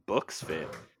very good Bucks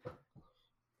fit.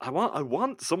 I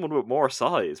want someone with more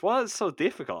size. Why is it so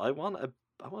difficult? I want a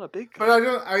big guy. But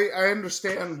I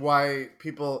understand why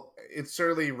people. It's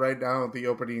certainly right now the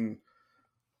opening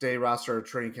day roster or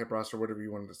training camp roster, whatever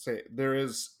you wanted to say.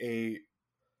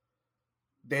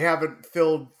 They haven't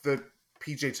filled the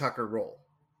PJ Tucker role,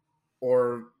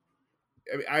 or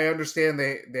I understand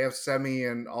they have Semi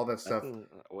and all that stuff.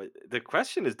 The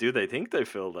question is, do they think they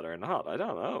filled it or not? I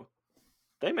don't know.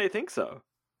 They may think so.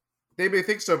 They may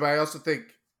think so, but I also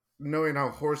think, knowing how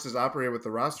horses operate with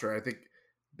the roster, I think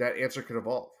that answer could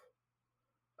evolve,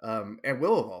 and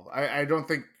will evolve. I don't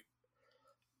think,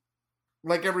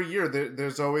 like every year,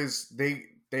 there's always they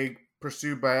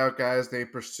pursue buyout guys, they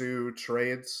pursue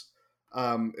trades.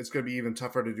 It's going to be even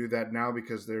tougher to do that now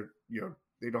because they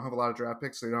don't have a lot of draft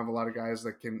picks. So they don't have a lot of guys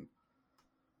that can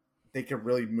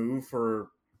really move for,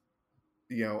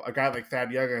 a guy like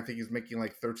Thad Young. I think he's making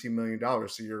like $13 million.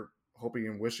 So you're hoping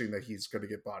and wishing that he's going to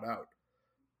get bought out.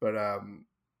 But,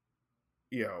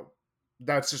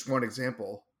 that's just one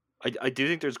example. I do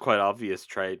think there's quite obvious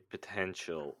trade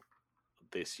potential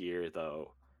this year,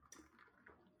 though,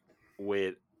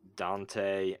 with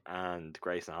Dante and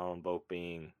Grayson Allen both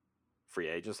being free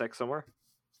agents next summer.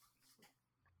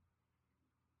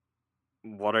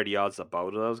 What are the odds that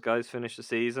both of those guys finish the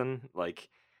season? Like,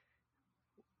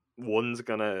 one's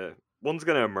gonna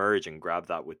emerge and grab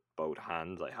that with both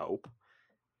hands, I hope.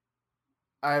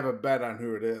 I have a bet on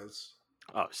who it is.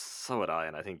 Oh, so would I,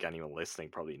 and I think anyone listening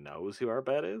probably knows who our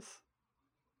bet is. It's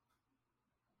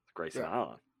Grayson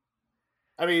Allen.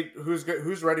 I mean,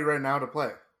 who's ready right now to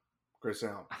play? Grayson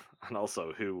Allen. And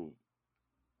also who,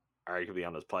 arguably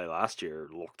on his play last year,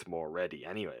 looked more ready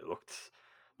anyway.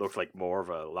 Looked like more of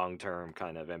a long-term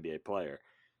kind of NBA player.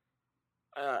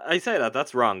 I say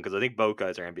that's wrong because I think both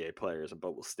guys are NBA players and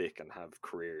both will stick and have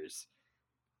careers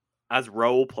as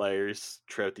role players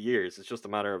throughout the years. It's just a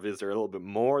matter of, is there a little bit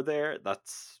more there?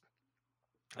 That's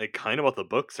like kind of what the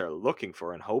Bucks are looking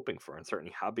for and hoping for, and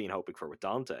certainly have been hoping for with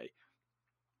Dante.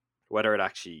 Whether it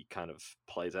actually kind of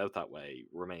plays out that way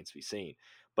remains to be seen.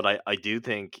 But I do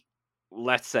think,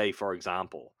 let's say, for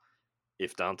example,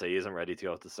 if Dante isn't ready to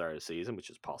go at the start of the season, which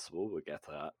is possible, we'll get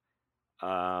to that.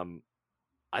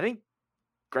 I think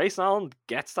Grayson Allen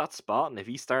gets that spot, and if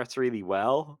he starts really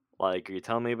well, like, are you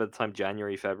telling me by the time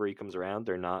January, February comes around,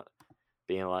 they're not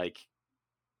being like,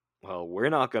 well, we're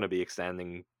not going to be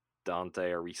extending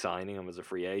Dante or re-signing him as a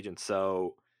free agent,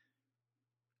 so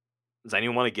does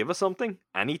anyone want to give us something?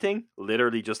 Anything?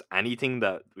 Literally just anything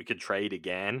that we could trade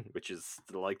again, which is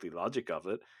the likely logic of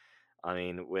it. I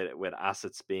mean, with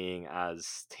assets being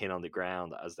as thin on the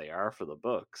ground as they are for the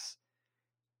Bucks,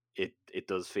 it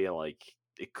does feel like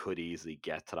it could easily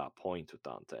get to that point with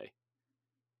Dante.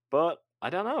 But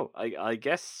I don't know. I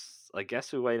guess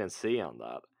we wait and see on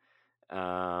that.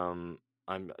 I'm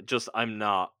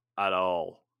not at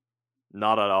all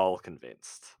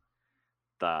convinced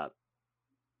that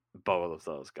both of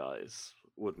those guys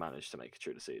would manage to make it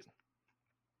through the season.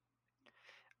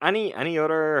 Any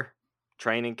other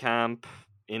training camp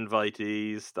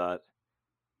invitees that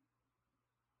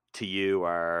to you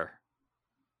are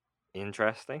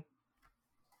interesting,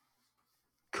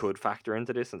 could factor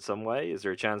into this in some way? Is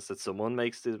there a chance that someone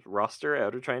makes the roster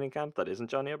out of training camp that isn't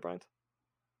Johnny O'Brien?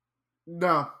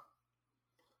 No.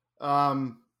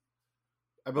 I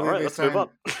believe all right, they let's signed, move on.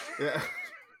 Yeah.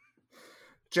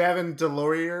 Javin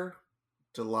Deloyer.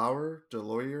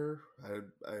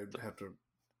 I'd have to.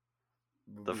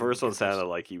 The first one sounded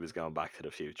like he was going back to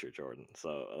the future, Jordan.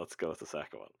 So let's go with the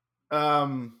second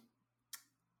one.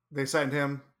 They signed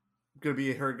him. Gonna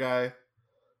be her guy.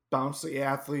 Bouncy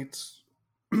athletes.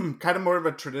 Kind of more of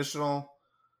a traditional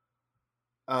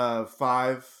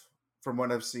 5 from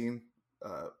what I've seen.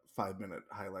 5-minute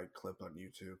highlight clip on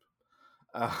YouTube.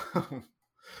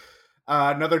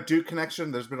 Another Duke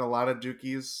connection. There's been a lot of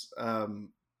Dukies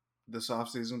this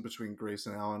offseason between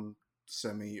Grayson Allen,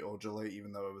 Semi, Ojale,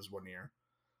 even though it was 1 year.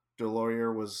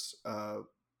 Deloyer was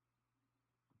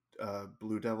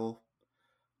Blue Devil.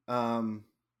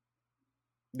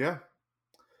 Yeah.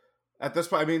 At this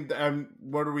point, I mean,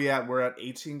 what are we at? We're at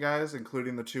 18 guys,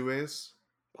 including the 2As.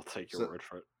 I'll take your word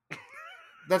for it.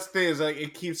 That's the thing, is like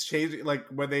it keeps changing. Like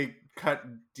when they cut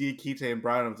Diakite and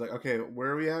Brown, I was like, okay, where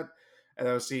are we at? and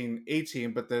I was seeing a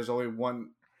team, but there's only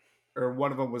one, or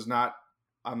one of them was not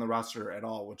on the roster at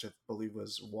all, which I believe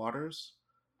was Waters.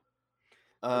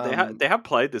 They have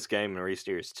played this game in recent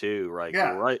years too, right?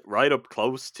 Yeah. Right up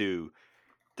close to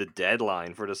the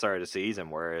deadline for the start of the season,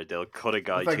 where they'll cut a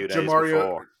guy like 2 days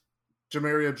before.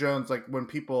 Jamario Jones, like when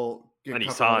people get and he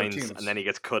cut from other signs, teams. and then he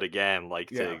gets cut again.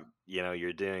 Like Yeah. to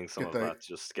you're doing some Get of the- that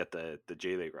just to get the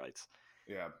G League rights.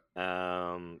 Yeah.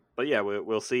 But yeah,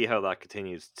 we'll see how that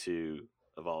continues to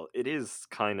evolve. It is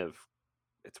kind of,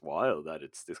 it's wild that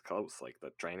it's this close. Like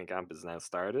the training camp is now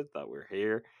started, that we're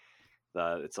here,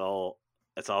 that it's all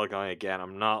going again.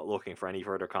 I'm not looking for any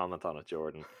further comment on it,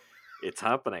 Jordan. It's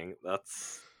happening.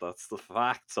 That's the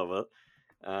facts of it.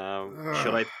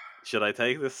 Should I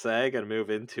take this seg and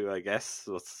move into, I guess,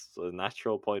 what's the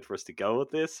natural point for us to go with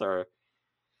this, or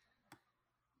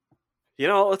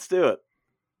let's do it.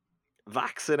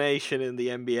 Vaccination in the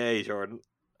NBA, Jordan.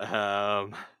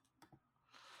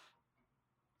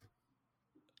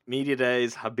 Media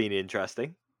days have been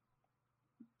interesting.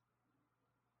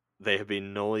 They have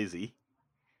been noisy.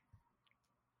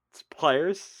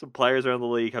 Some players around the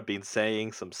league have been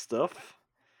saying some stuff.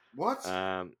 What?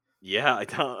 Yeah, I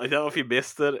don't know if you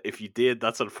missed it. If you did,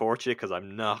 that's unfortunate, because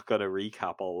I'm not going to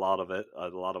recap a lot of it. A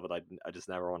lot of it I just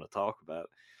never want to talk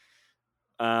about.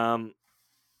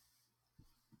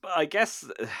 But I guess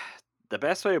the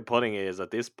best way of putting it is,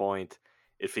 at this point,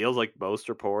 it feels like most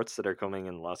reports that are coming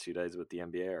in the last few days with the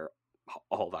NBA are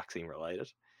all vaccine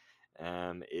related.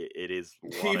 It is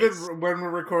even when we're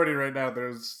recording right now,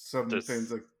 there's some things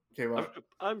that came up.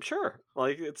 I'm sure.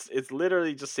 Like it's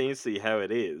literally just seems to be how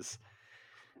it is.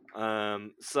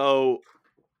 So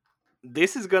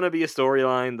this is going to be a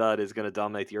storyline that is going to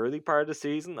dominate the early part of the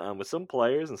season, and with some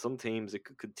players and some teams, it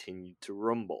could continue to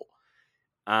rumble.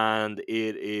 And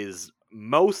it is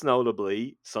most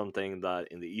notably something that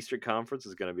in the Eastern Conference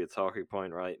is going to be a talking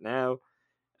point right now.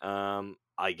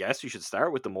 I guess you should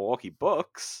start with the Milwaukee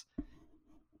Bucks.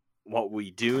 What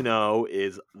we do know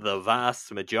is the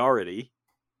vast majority,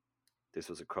 this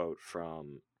was a quote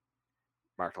from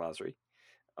Mark Lasry,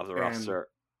 of the roster.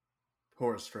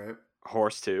 Horst, right?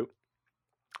 Horst too.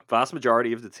 Vast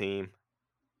majority of the team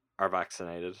are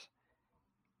vaccinated.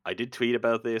 I did tweet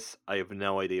about this. I have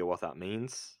no idea what that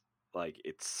means. Like,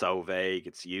 it's so vague.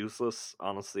 It's useless.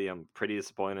 Honestly, I'm pretty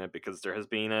disappointed, because there has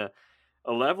been a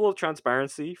level of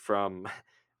transparency from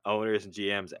owners and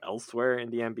GMs elsewhere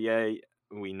in the NBA.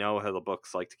 We know how the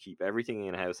Bucks like to keep everything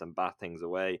in-house and bat things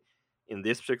away. In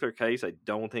this particular case, I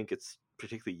don't think it's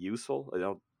particularly useful. I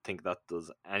don't think that does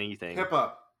anything.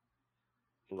 HIPAA.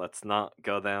 Let's not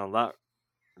go down that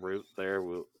route there.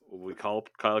 We call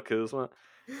Kyle Kuzma.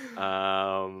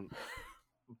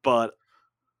 But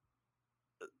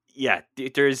yeah,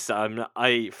 there's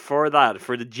for the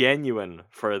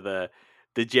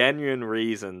genuine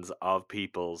reasons of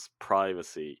people's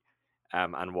privacy,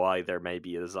 and why there may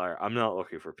be a desire. I'm not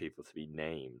looking for people to be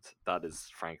named. That is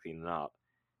frankly not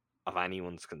of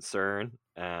anyone's concern.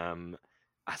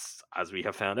 As we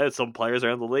have found out, some players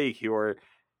around the league who are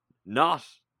not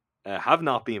have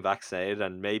not been vaccinated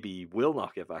and maybe will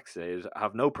not get vaccinated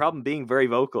have no problem being very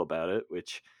vocal about it,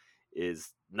 which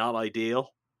is not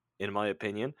ideal in my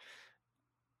opinion.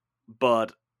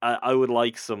 But I would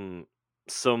like some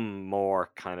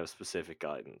more kind of specific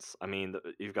guidance. I mean,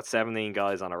 you've got 17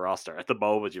 guys on a roster. At the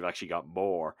moment, you've actually got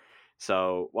more.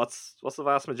 So what's the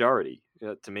vast majority?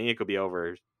 To me, it could be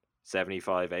over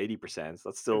 75-80%.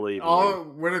 That's still leaving.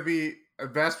 Would it be a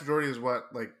vast majority? Is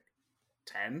what, like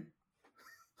 10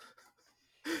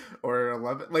 or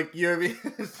 11? Like, you know what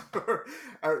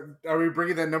I mean? Are we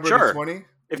bringing that number to 20?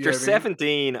 If there's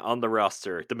 17 on the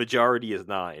roster, the majority is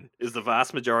 9. Is the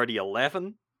vast majority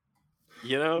 11?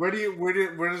 You know, where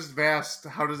does vast?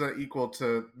 How does that equal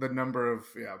to the number of?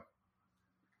 Yeah,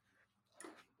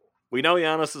 we know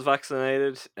Giannis is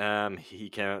vaccinated. He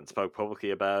came out and spoke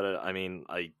publicly about it. I mean,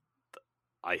 I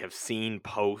have seen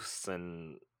posts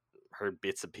and heard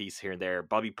bits and pieces here and there.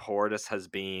 Bobby Portis has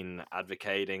been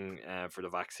advocating for the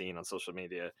vaccine on social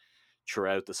media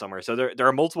throughout the summer. So there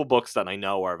are multiple Bucks that I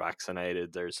know are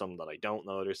vaccinated. There's some that I don't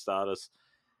know their status.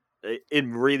 It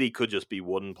really could just be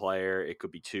one player. It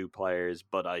could be two players,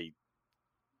 but I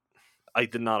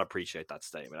did not appreciate that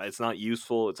statement. It's not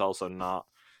useful. It's also not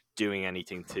doing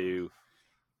anything to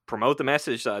promote the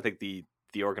message that I think the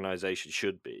organization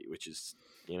should be, which is,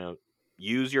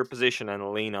 use your position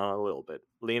and lean on a little bit.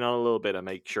 Lean on a little bit and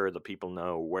make sure that people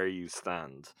know where you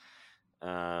stand.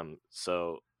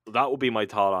 So that would be my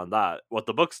thought on that. What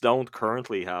the Bucks don't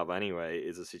currently have anyway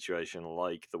is a situation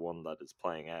like the one that is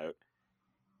playing out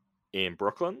in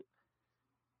Brooklyn.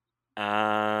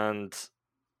 And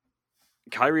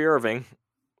Kyrie Irving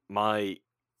my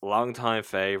longtime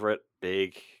favorite,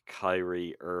 big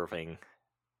Kyrie Irving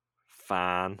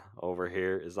fan over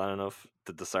here. Is that enough?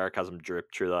 Did the sarcasm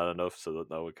drip through that enough so that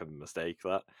no one can mistake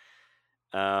that?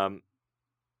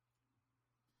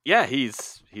 Yeah, he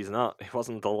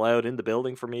wasn't allowed in the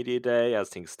building for media day as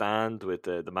things stand with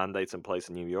the mandates in place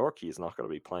in New York. He's not going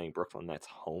to be playing Brooklyn Nets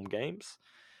home games.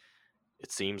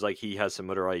 It seems like he has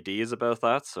some other ideas about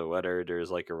that. So whether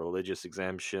there's like a religious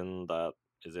exemption that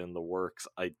is in the works,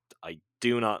 I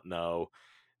do not know.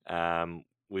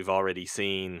 We've already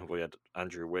seen with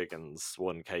Andrew Wiggins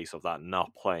one case of that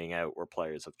not playing out where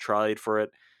players have tried for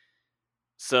it.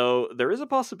 So there is a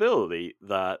possibility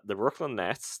that the Brooklyn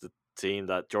Nets, the team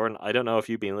that Jordan, I don't know if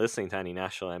you've been listening to any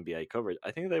national NBA coverage.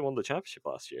 I think they won the championship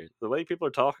last year. The way people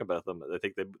are talking about them, I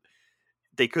think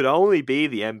they could only be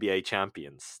the NBA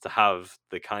champions to have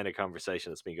the kind of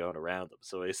conversation that's been going around them.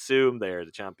 So I assume they are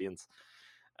the champions.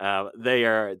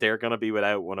 They're going to be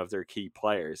without one of their key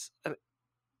players. And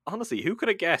honestly, who could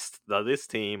have guessed that this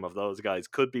team of those guys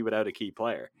could be without a key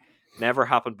player? Never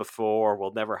happened before,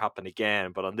 will never happen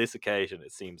again. But on this occasion,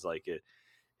 it seems like it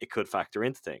could factor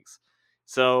into things.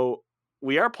 So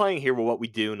we are playing here with what we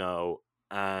do know,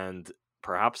 and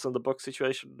perhaps in the Bucks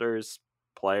situation, there's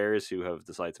players who have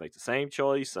decided to make the same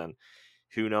choice, and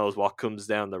who knows what comes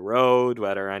down the road,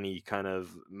 whether any kind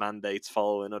of mandates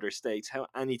follow in other states, how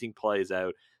anything plays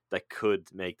out that could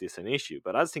make this an issue.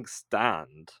 But as things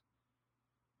stand,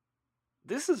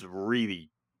 this is really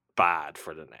bad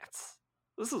for the Nets.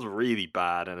 This is really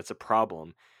bad, and it's a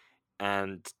problem.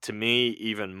 And to me,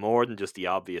 even more than just the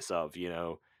obvious of,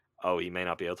 oh, he may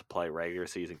not be able to play regular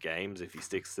season games if he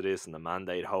sticks to this and the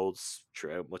mandate holds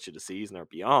throughout much of the season or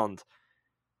beyond.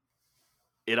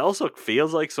 It also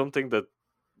feels like something that,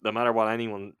 no matter what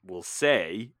anyone will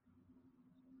say,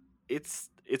 it's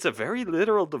a very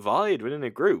literal divide within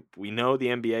a group. We know the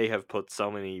NBA have put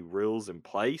so many rules in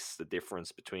place, the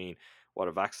difference between what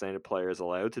a vaccinated player is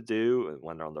allowed to do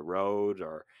when they're on the road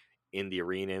or in the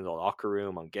arena, in the locker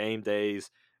room on game days,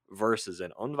 versus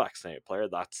an unvaccinated player.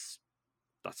 That's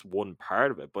one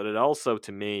part of it. But it also,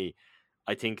 to me,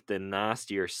 I think the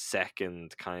nastier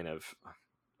second kind of,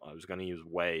 I was going to use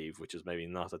wave, which is maybe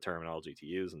not the terminology to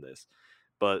use in this,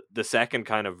 but the second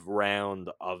kind of round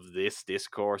of this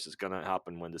discourse is going to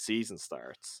happen when the season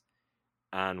starts.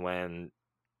 And when,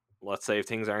 let's say, if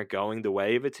things aren't going the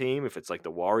way of a team, if it's like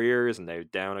the Warriors and they're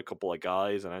down a couple of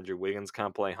guys and Andrew Wiggins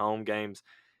can't play home games,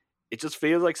 it just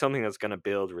feels like something that's going to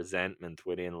build resentment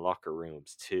within locker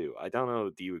rooms too. I don't know,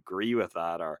 do you agree with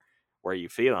that or where you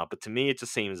feel on it? But to me, it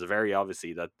just seems very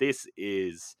obviously that this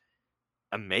is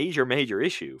a major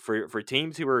issue for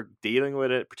teams who are dealing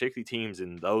with it, particularly teams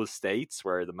in those states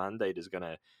where the mandate is going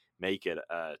to make it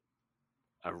a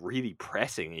really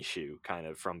pressing issue kind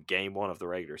of from game one of the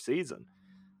regular season.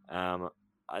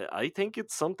 I think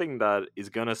it's something that is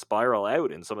going to spiral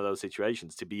out in some of those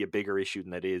situations to be a bigger issue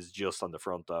than it is just on the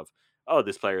front of, oh,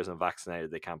 this player isn't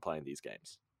vaccinated, they can't play in these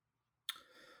games.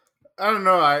 I don't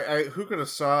know. I who could have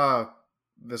saw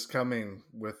this coming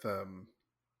with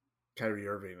Kyrie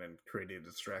Irving and creating a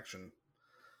distraction?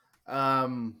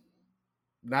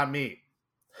 Not me.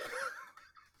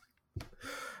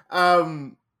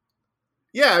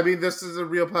 Yeah, I mean, this is a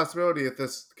real possibility if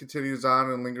this continues on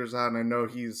and lingers on. I know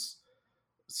he's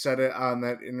said it on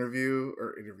that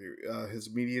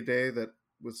his media day that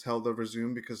was held over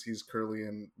Zoom because he's currently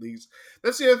in leagues.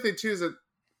 That's the other thing too, is that,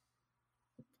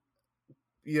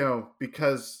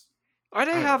 because are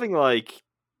they having like,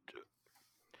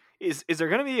 is there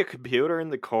going to be a computer in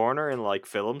the corner in like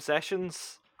film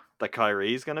sessions that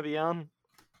Kyrie's going to be on?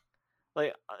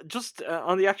 Like, just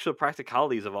on the actual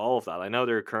practicalities of all of that. I know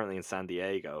they're currently in San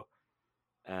Diego.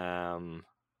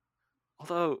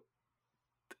 Although,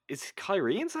 is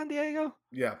Kyrie in San Diego?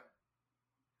 Yeah.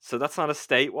 So that's not a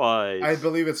statewide. I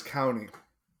believe it's county.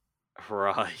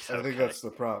 Right. I think that's the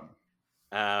problem.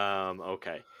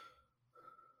 Okay.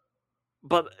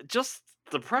 But just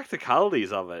the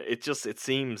practicalities of it, it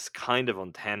seems kind of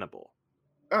untenable.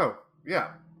 Oh,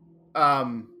 yeah.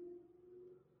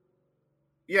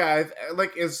 Yeah,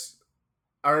 leagues'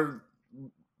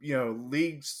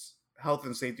 health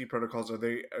and safety protocols,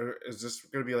 is this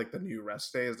going to be like the new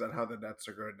rest day? Is that how the Nets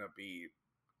are going to be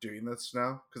doing this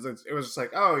now? Because it was just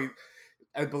like, I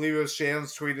believe it was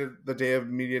Shams tweeted the day of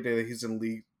media day that he's in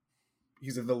the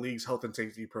league's health and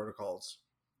safety protocols.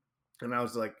 And I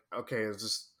was like, okay,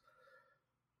 is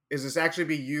this actually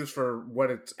being used for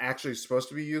what it's actually supposed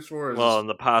to be used for? In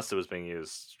the past it was being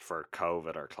used for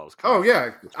COVID or close COVID. Oh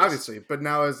yeah, obviously. But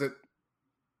now is it?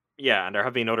 Yeah, and there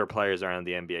have been other players around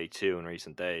the NBA too in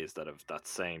recent days that have that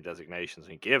same designation's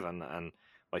been given. And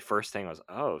my first thing was,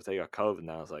 if they got COVID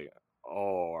now, I was like,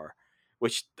 or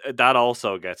which that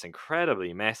also gets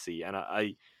incredibly messy. And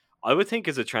I would think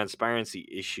is a transparency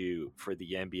issue for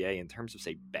the NBA in terms of,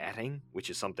 say, betting, which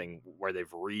is something where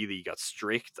they've really got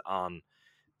strict on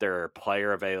their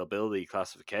player availability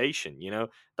classification.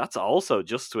 That's also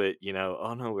just with,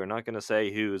 oh no, we're not going to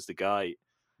say who's the guy.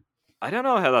 I don't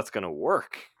know how that's going to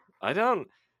work.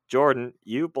 Jordan,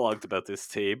 you blogged about this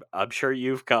team. I'm sure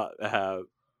you've got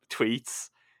tweets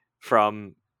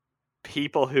from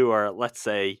people who are, let's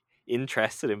say,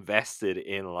 invested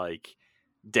in like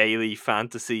daily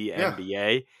fantasy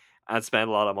NBA and spend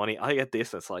a lot of money. I get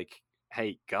this. It's like,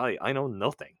 hey, guy, I know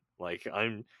nothing. Like,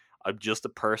 I'm just a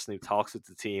person who talks with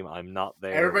the team. I'm not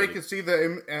there. Everybody can see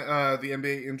the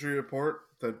NBA injury report.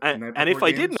 And if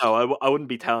I did know, I wouldn't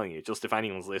be telling you. Just if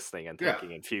anyone's listening and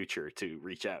thinking in future to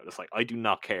reach out, it's like, I do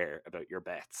not care about your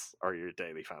bets or your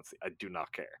daily fantasy. I do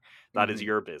not care. That is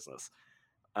your business.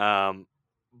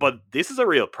 But this is a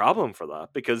real problem for that,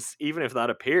 because even if that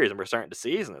appears and we're starting the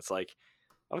season, it's like,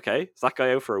 okay, is that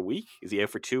guy out for a week? Is he out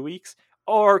for 2 weeks?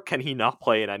 Or can he not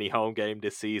play in any home game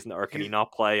this season? Or can he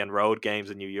not play in road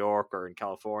games in New York or in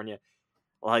California?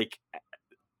 Like,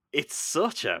 it's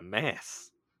such a mess.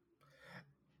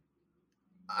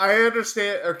 I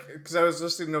understand, because I was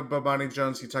listening to Bomani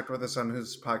Jones. He talked about this on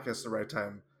his podcast, The Right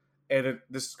Time. And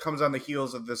this comes on the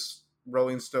heels of this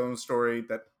Rolling Stone story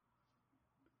that,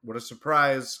 what a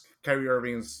surprise, Kyrie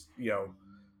Irving's,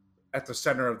 at the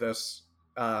center of this.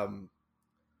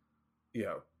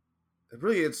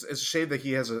 Really, it's a shame that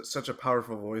he has such a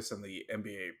powerful voice in the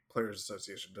NBA Players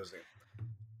Association, doesn't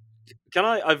he?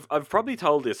 I've probably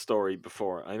told this story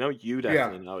before. I know you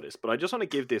definitely know this, but I just want to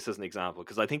give this as an example,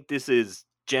 because I think this is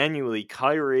genuinely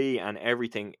Kyrie and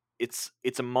everything. It's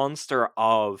a monster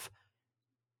of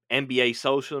NBA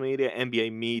social media,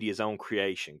 NBA media's own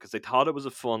creation, because they thought it was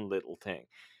a fun little thing.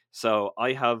 So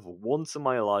I have once in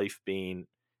my life been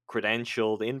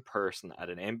credentialed in person at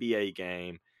an NBA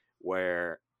game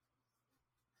where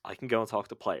I can go and talk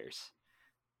to players.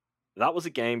 That was a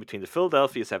game between the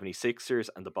Philadelphia 76ers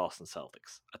and the Boston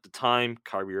Celtics. At the time,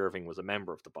 Kyrie Irving was a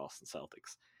member of the Boston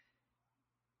Celtics.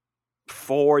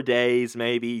 4 days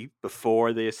maybe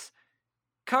before this,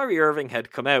 Kyrie Irving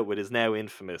had come out with his now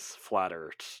infamous flat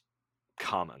earth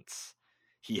comments.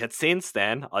 He had since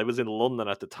then, I was in London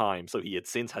at the time, so he had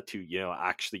since had to,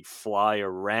 actually fly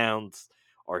around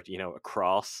or,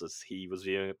 across, as he was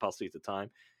viewing it possibly at the time,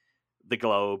 the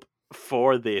globe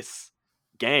for this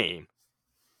game.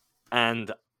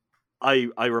 And I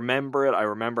remember it. I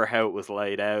remember how it was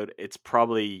laid out. It's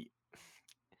probably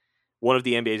one of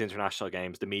the NBA's international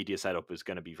games. The media setup is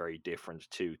going to be very different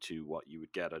to what you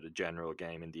would get at a general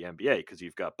game in the NBA, because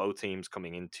you've got both teams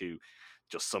coming into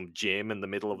just some gym in the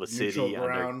middle of a city.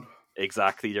 And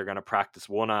they're going to practice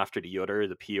one after the other.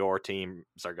 The PR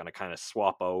teams are going to kind of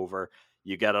swap over.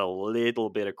 You get a little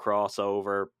bit of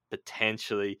crossover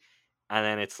potentially, and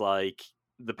then it's like,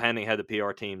 depending how the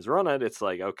PR teams run it, it's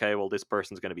like, okay, well, this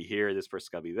person's going to be here, this person's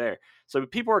going to be there. So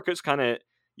people are just kind of,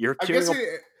 you're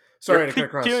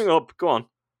queuing up. Go on.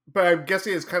 But I'm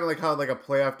guessing it's kind of like how like a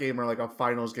playoff game or like a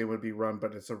finals game would be run,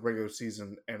 but it's a regular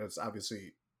season and it's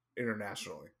obviously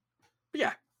internationally.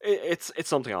 Yeah, it's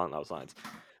something along those lines.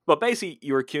 But basically,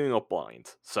 you were queuing up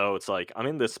blind. So it's like, I'm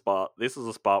in this spot. This is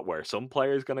a spot where some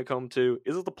player is going to come to.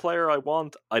 Is it the player I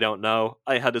want? I don't know.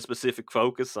 I had a specific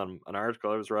focus on an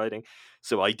article I was writing.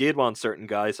 So I did want certain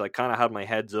guys. So I kind of had my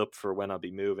heads up for when I'll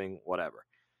be moving, whatever.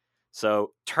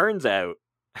 So turns out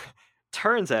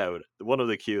one of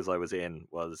the queues I was in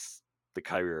was the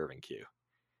Kyrie Irving queue.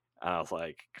 And I was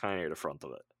like, kind of near the front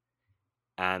of it.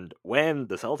 And when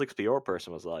the Celtics PR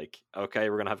person was like, okay,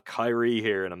 we're going to have Kyrie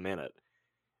here in a minute.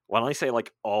 When I say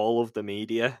like all of the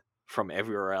media from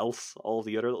everywhere else, all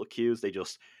the other little queues, they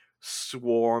just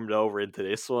swarmed over into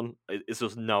this one. It's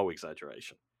just no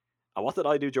exaggeration. And what did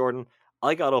I do, Jordan?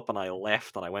 I got up and I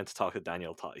left and I went to talk to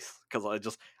Daniel Tice,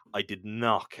 because I did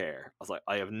not care. I was like,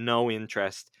 I have no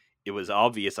interest. It was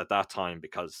obvious at that time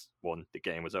because, one, the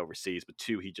game was overseas, but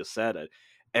two, he just said it.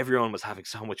 Everyone was having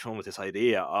so much fun with this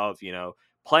idea of,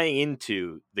 playing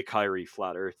into the Kyrie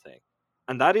flat earth thing.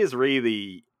 And that is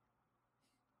really,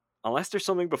 unless there's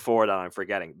something before that I'm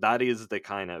forgetting, that is the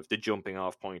kind of the jumping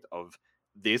off point of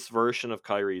this version of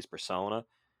Kyrie's persona.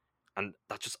 And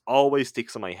that just always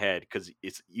sticks in my head, because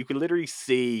you can literally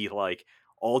see like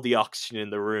all the oxygen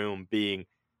in the room being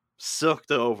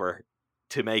sucked over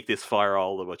to make this fire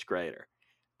all the much greater.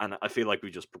 And I feel like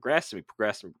we just progressed and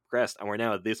and we're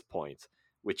now at this point,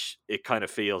 which it kind of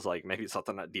feels like maybe it's not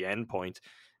the end point.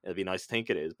 It'd be nice to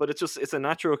think it is, but it's a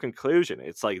natural conclusion.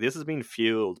 It's like this has been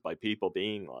fueled by people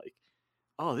being like,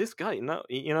 oh, this guy,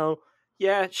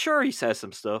 yeah, sure, he says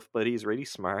some stuff, but he's really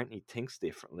smart and he thinks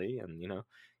differently, and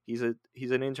he's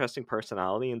an interesting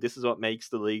personality, and this is what makes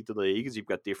the league, is you've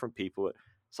got different people.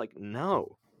 It's like,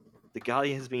 no, the guy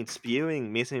has been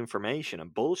spewing misinformation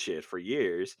and bullshit for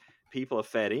years. People have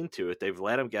fed into it. They've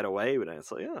let him get away with it.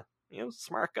 It's like, yeah,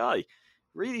 smart guy,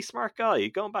 really smart guy.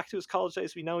 Going back to his college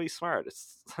days, we know he's smart.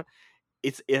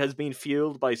 It has been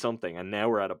fueled by something, and now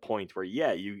we're at a point where,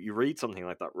 yeah, you read something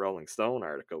like that Rolling Stone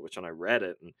article, which when I read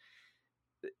it, and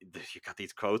you got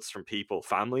these quotes from people,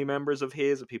 family members of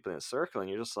his, and people in his circle, and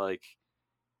you're just like,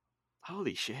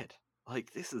 holy shit,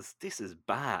 like this is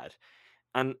bad.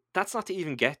 And that's not to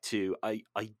even get to, I'm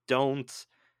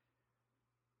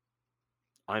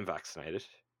vaccinated.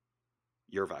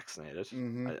 You're vaccinated.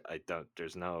 Mm-hmm. I don't,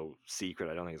 there's no secret.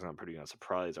 I don't think it's going to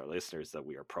surprise our listeners that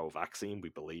we are pro-vaccine. We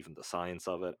believe in the science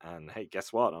of it. And hey,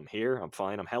 guess what? I'm here. I'm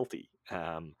fine. I'm healthy.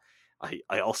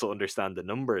 I also understand the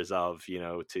numbers of,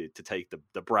 to take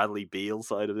the Bradley Beal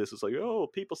side of this. It's like, oh,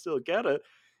 people still get it.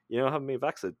 Haven't been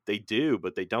vaccinated. They do,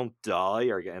 but they don't die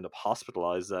or end up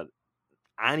hospitalized at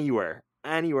anywhere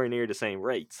near the same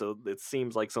rate. So it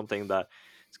seems like something that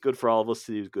it's good for all of us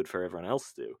to do, is good for everyone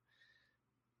else to do.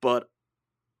 But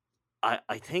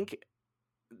I think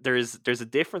there's a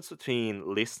difference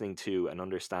between listening to and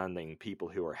understanding people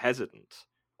who are hesitant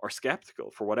or skeptical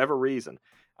for whatever reason,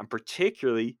 and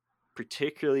particularly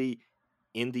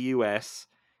in the US,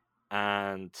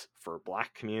 and for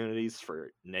Black communities,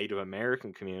 for Native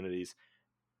American communities.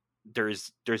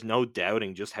 There's no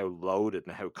doubting just how loaded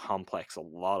and how complex a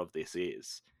lot of this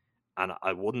is, and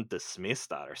I wouldn't dismiss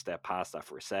that or step past that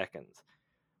for a second.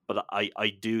 But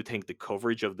I do think the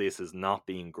coverage of this is not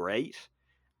being great,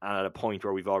 and at a point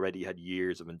where we've already had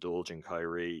years of indulging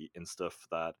Kyrie in stuff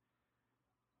that,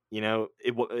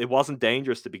 it wasn't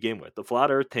dangerous to begin with. The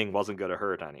flat Earth thing wasn't going to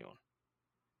hurt anyone,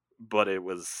 but it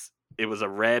was a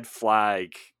red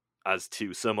flag as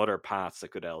to some other paths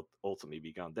that could ultimately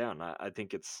be gone down. I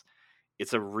think it's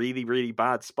a really, really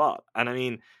bad spot. And I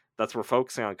mean, we're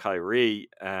focusing on Kyrie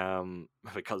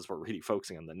because we're really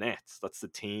focusing on the Nets. That's the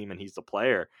team, and he's the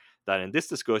player that in this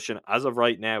discussion, as of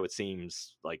right now, it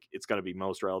seems like it's going to be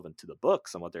most relevant to the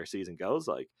Bucks and what their season goes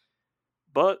like.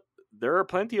 But there are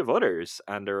plenty of others,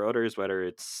 and there are others, whether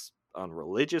it's on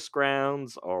religious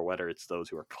grounds or whether it's those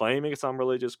who are claiming it's on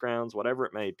religious grounds, whatever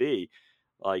it may be.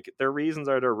 Like, their reasons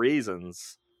are their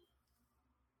reasons.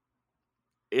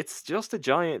 It's just a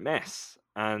giant mess,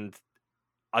 and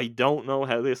I don't know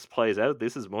how this plays out.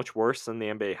 This is much worse than the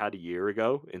NBA had a year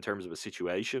ago in terms of a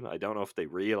situation. I don't know if they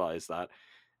realize that.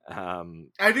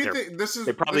 I do think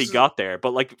they probably got there,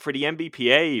 but like for the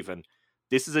NBPA even,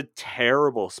 this is a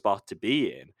terrible spot to be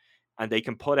in, and they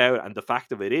can put out, and the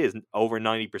fact of it is over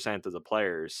 90% of the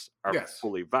players are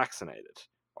fully vaccinated,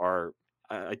 or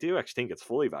I do actually think it's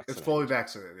fully vaccinated. It's fully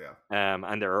vaccinated, yeah.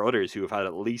 And there are others who have had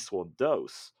at least one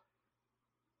dose.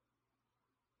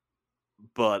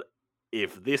 But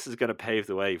if this is going to pave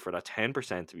the way for that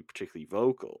 10% to be particularly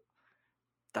vocal,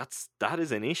 that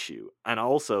is an issue. And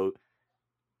also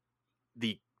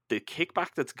the kickback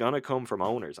that's going to come from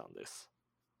owners on this,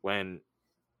 and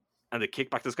the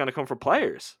kickback that's going to come from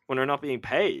players when they're not being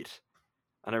paid.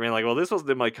 And I mean, like, well, this wasn't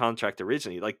in my contract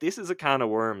originally. Like, this is a can of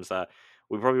worms that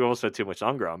we probably won't spend too much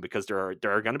longer on, because there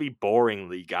are going to be boring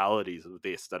legalities of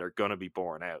this that are going to be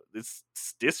borne out. This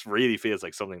really feels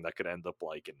like something that could end up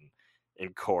like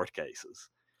in court cases.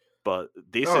 But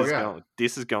this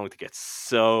is going to get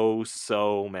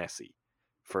so messy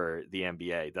for the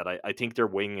NBA that I think they're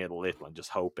winging it a little and just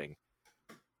hoping,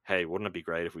 hey, wouldn't it be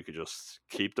great if we could just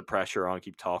keep the pressure on,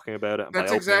 keep talking about it, and by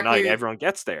opening night everyone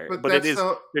gets there. But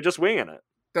they're just winging it.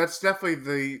 That's definitely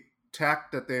the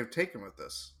tack that they've taken with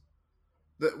this.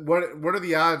 What are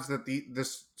the odds that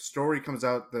this story comes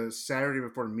out the Saturday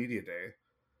before media day?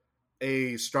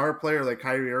 A star player like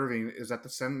Kyrie Irving is at the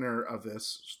center of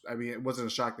this. I mean, it wasn't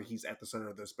a shock that he's at the center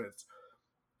of this, but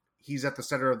he's at the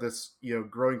center of this,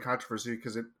 growing controversy,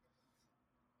 because it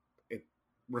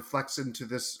reflects into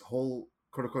this whole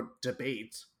quote unquote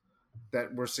debate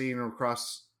that we're seeing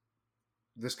across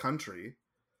this country.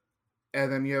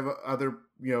 And then you have other,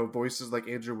 voices like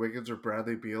Andrew Wiggins or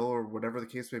Bradley Beal or whatever the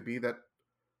case may be that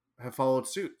have followed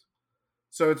suit.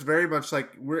 So it's very much like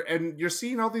and you're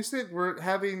seeing all these things. We're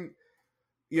having,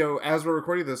 as we're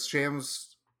recording this,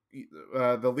 Shams,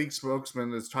 the league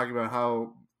spokesman, is talking about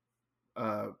how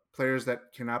players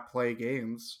that cannot play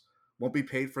games won't be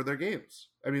paid for their games.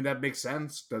 I mean, that makes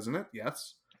sense, doesn't it?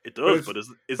 Yes. It does, but is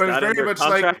that in their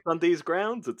contract on these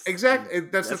grounds? Exactly.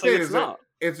 That's the thing. It's not.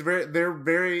 It's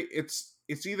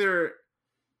either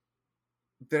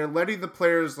they're letting the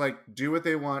players do what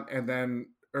they want, and then,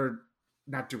 or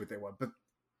not do what they want, but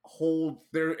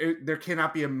there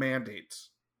cannot be a mandate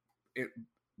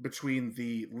between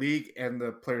the league and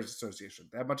the Players Association.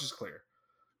 That much is clear,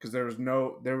 because there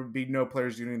would be no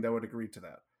players union that would agree to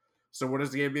that. So what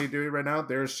is the NBA doing right now?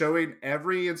 They're showing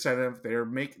every incentive.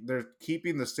 They're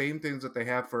keeping the same things that they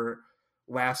have for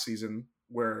last season,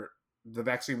 where the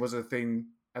vaccine was a thing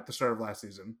at the start of last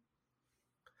season,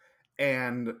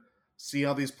 and see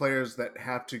all these players that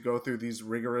have to go through these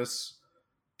rigorous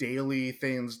daily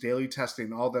things, daily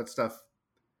testing, all that stuff,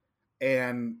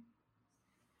 and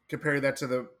compare that to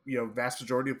the vast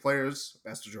majority of players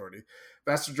that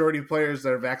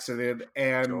are vaccinated.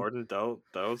 And Jordan,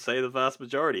 don't say the vast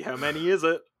majority. How many is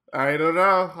it? I don't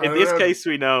know. In this case,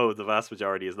 we know the vast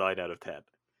majority is 9 out of 10.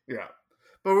 Yeah,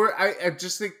 but I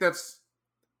just think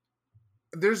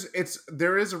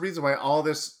there is a reason why all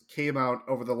this came out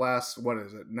over the last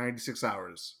 96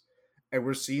 hours, and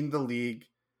we're seeing the league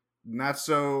not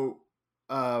so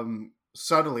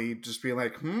subtly just being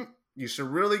like, you should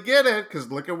really get it, because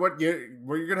look at what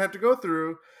you're gonna have to go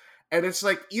through. And it's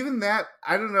like, even that,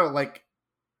 I don't know, like,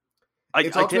 I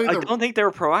don't think they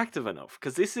were proactive enough,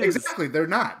 because this is exactly, they're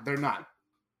not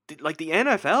like, the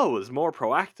NFL was more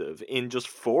proactive in just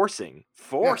forcing.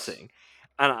 Yes.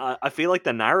 And I feel like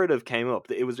the narrative came up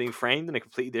that it was being framed in a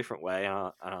completely different way,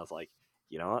 and I was like,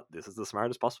 you know what, this is the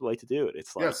smartest possible way to do it.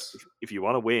 It's like, yes, if you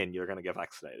want to win, you're going to get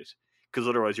vaccinated, because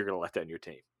otherwise you're going to let down your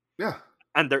team. Yeah.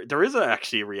 And there is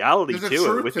actually a reality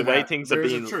to it with the way things are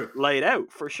being laid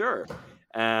out, for sure.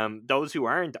 Those who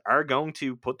aren't are going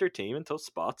to put their team in tough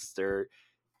spots. They're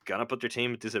going to put their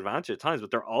team at disadvantage at times,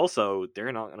 but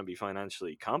they're not going to be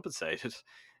financially compensated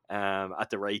at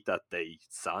the rate that they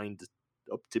signed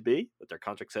up to be, that their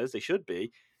contract says they should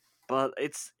be. But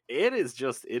it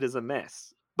is a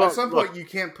mess. But at some point, you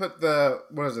can't put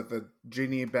the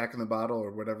genie back in the bottle,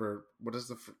 or whatever. What is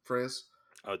the phrase?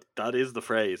 Oh, that is the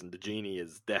phrase, and the genie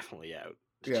is definitely out.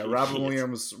 Robin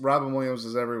Williams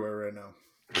is everywhere right now.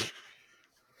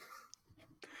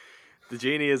 The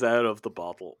genie is out of the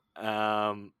bottle.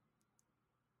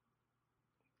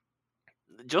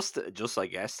 Just I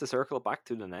guess, to circle back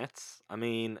to the Nets. I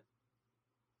mean,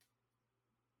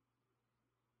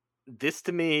 this,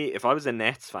 to me, if I was a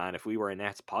Nets fan, if we were a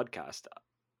Nets podcast,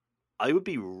 I would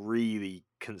be really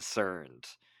concerned.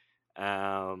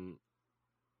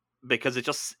 Because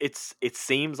it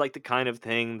seems like the kind of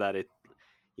thing that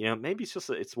maybe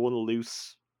it's one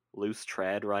loose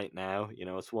thread right now.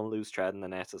 It's one loose thread in the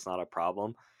Nets. It's not a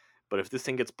problem. But if this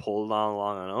thing gets pulled on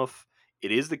long enough,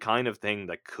 it is the kind of thing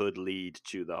that could lead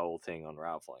to the whole thing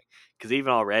unraveling. Because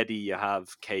even already you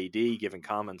have KD giving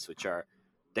comments which are,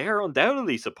 they are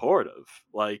undoubtedly supportive.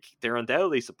 Like, they're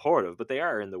undoubtedly supportive, but they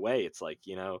are in the way. It's like,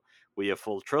 we have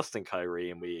full trust in Kyrie,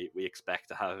 and we expect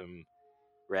to have him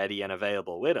ready and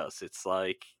available with us. It's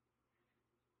like,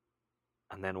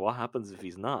 and then what happens if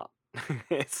he's not?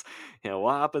 It's,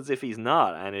 what happens if he's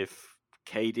not? And if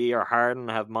KD or Harden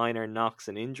have minor knocks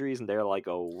and injuries, and they're like,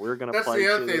 oh, we're going to play. That's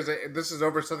the other thing, is that this is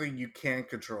over something you can't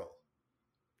control.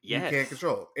 Yes. You can't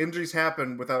control. Injuries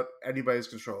happen without anybody's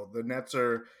control. The Nets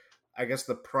are, I guess,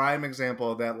 the prime example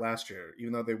of that last year,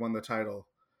 even though they won the title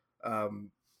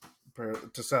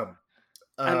to some.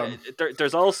 And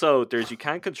there's you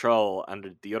can't control,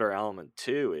 and the other element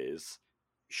too is,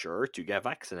 sure, to get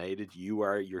vaccinated, you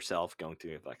are yourself going to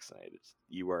get vaccinated.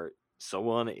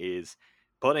 Someone is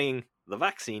putting the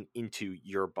vaccine into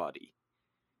your body.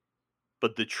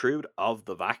 But the truth of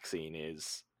the vaccine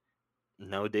is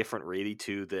no different really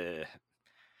to the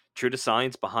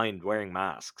science behind wearing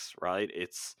masks, right?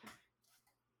 It's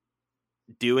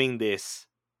doing this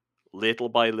little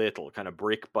by little, kind of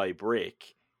brick by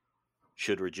brick,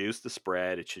 should reduce the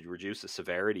spread. It should reduce the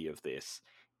severity of this.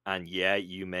 And yeah,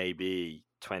 you may be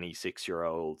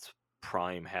 26-year-old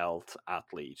prime health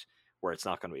athlete where it's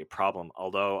not going to be a problem.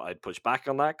 Although I'd push back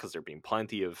on that, because there've been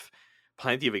plenty of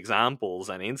examples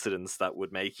and incidents that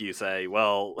would make you say,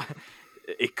 well,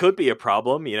 it could be a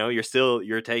problem.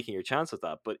 You're taking your chance with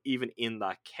that. But even in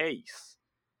that case,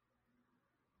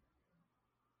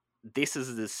 this is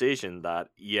a decision that,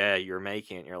 you're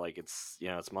making it. You're like, it's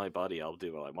my body. I'll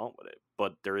do what I want with it.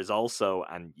 But there is also,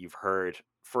 and you've heard,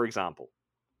 for example,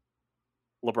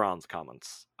 LeBron's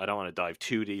comments. I don't want to dive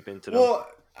too deep into them. Well,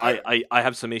 I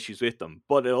have some issues with them,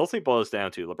 but it ultimately boils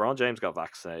down to LeBron James got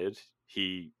vaccinated.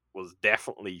 He was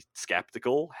definitely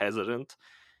skeptical, hesitant,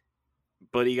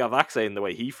 but he got vaccinated in the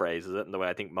way he phrases it, and the way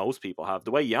I think most people have.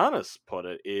 The way Giannis put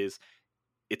it is,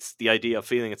 it's the idea of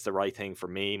feeling it's the right thing for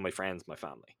me, my friends, my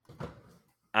family.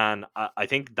 And I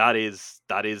think that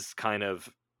is kind of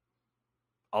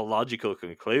a logical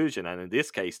conclusion. And in this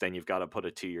case, then you've got to put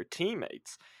it to your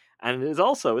teammates. And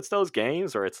it's those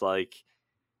games where it's like,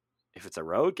 if it's a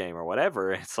road game or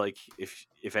whatever, it's like if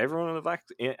everyone in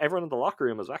the locker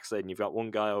room is vaccinated and you've got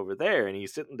one guy over there and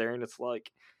he's sitting there, and it's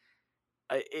like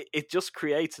it just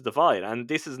creates a divide. And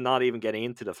this is not even getting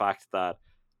into the fact that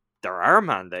there are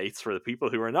mandates for the people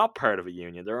who are not part of a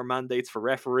union. There are mandates for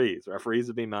referees. Referees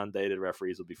have been mandated.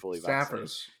 Referees will be fully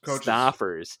vaccinated. Coaches.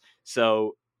 Staffers.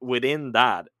 So within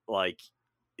that, like,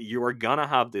 you are gonna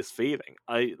have this feeling.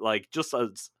 Just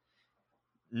as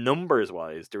numbers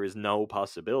wise, there is no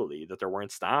possibility that there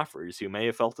weren't staffers who may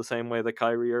have felt the same way that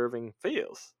Kyrie Irving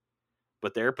feels.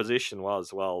 But their position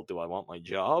was, well, do I want my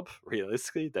job?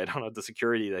 Realistically, they don't have the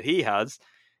security that he has,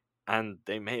 and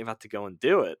they may have had to go and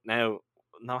do it. Now,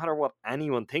 no matter what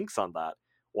anyone thinks on that,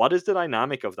 what is the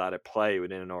dynamic of that at play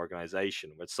within an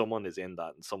organization where someone is in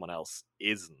that and someone else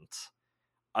isn't?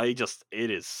 It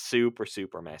is super,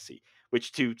 super messy.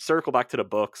 Which, to circle back to the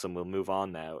Bucks, and we'll move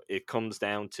on now, it comes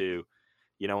down to,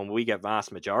 when we get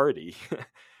vast majority,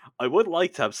 I would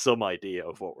like to have some idea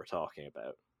of what we're talking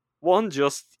about. One,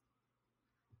 just,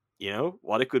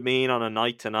 what it could mean on a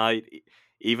night to night,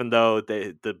 even though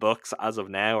the Bucks as of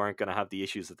now aren't going to have the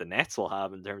issues that the Nets will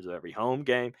have in terms of every home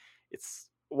game. It's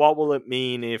what will it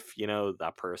mean if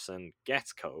that person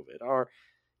gets COVID, or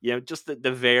just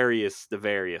the various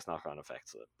knock-on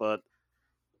effects of it. But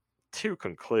to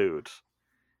conclude,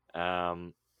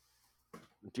 the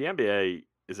NBA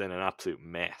is in an absolute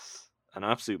mess, and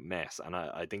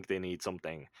I think they need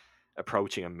something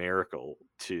approaching a miracle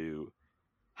to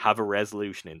have a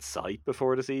resolution in sight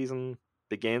before the season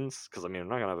begins, because we're not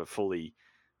going to have it fully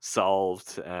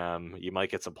solved. You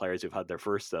might get some players who've had their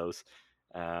first dose,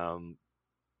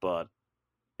 but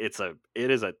it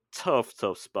is a tough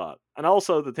spot. And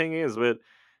also the thing is, with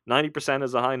 90%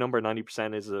 is a high number,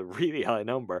 90% is a really high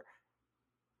number.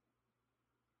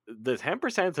 The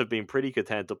 10% have been pretty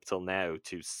content up till now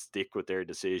to stick with their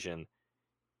decision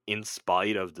in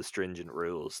spite of the stringent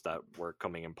rules that were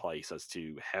coming in place as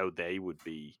to how they would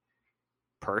be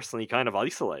personally kind of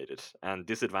isolated and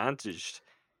disadvantaged.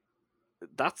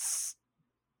 That's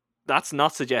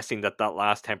not suggesting that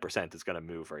last 10% is going to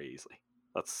move very easily.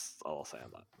 That's all I'll say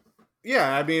on that.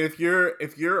 Yeah, I mean, if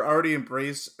you're already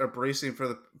embracing for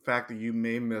the fact that you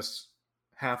may miss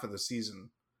half of the season,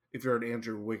 if you're an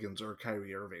Andrew Wiggins or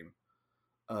Kyrie Irving,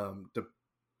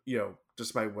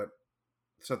 despite what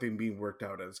something being worked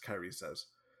out, as Kyrie says,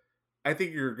 I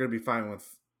think you're going to be fine with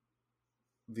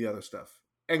the other stuff.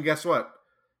 And guess what?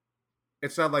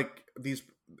 It's not like these.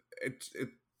 It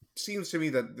seems to me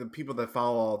that the people that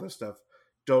follow all this stuff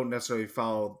don't necessarily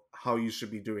follow how you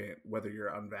should be doing it, whether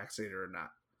you're unvaccinated or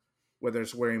not, whether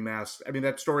it's wearing masks. I mean,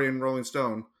 that story in Rolling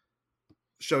Stone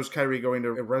shows Kyrie going to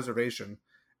a reservation,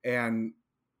 and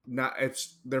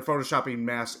they're photoshopping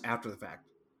masks after the fact,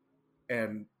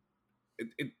 and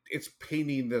it's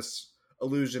painting this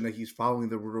illusion that he's following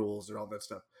the rules and all that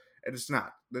stuff, and it's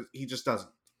not. He just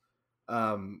doesn't.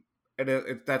 And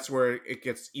that's where it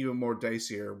gets even more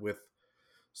dicier with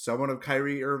someone of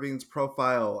Kyrie Irving's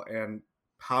profile and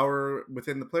power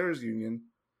within the players' union.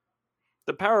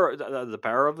 The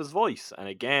power of his voice, and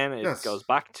again, it goes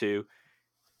back to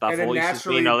that voice is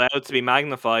being allowed to be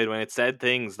magnified when it said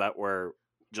things that were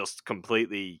just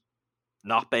completely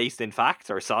not based in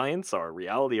fact or science or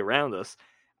reality around us.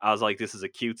 I was like, this is a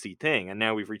cutesy thing, and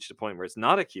now we've reached a point where it's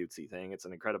not a cutesy thing; it's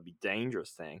an incredibly dangerous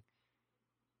thing.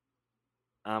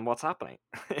 And what's happening?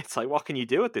 It's like, what can you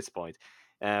do at this point?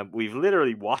 We've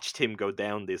literally watched him go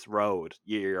down this road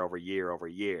year over year over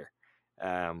year.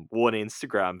 One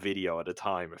Instagram video at a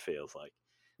time, it feels like.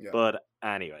 Yeah. But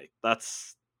anyway,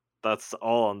 that's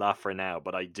all on that for now.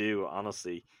 But I do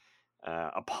honestly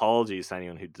apologies to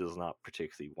anyone who does not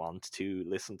particularly want to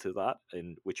listen to that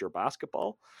with your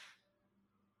basketball.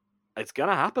 It's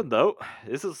gonna happen though.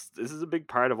 This is a big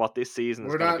part of what this season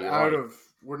is going to be like.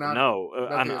 We're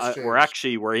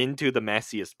into the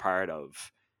messiest part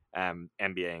of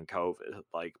NBA and COVID.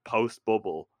 Like post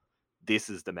bubble, this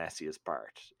is the messiest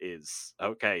part. Is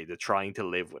the trying to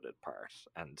live with it part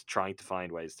and trying to find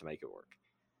ways to make it work.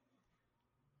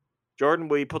 Jordan,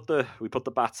 we put the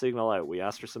bat signal out. We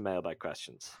asked for some mailbag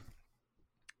questions.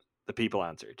 The people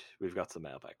answered. We've got some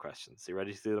mailbag questions. You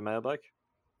ready to do the mailbag?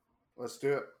 Let's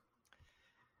do it.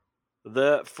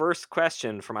 The first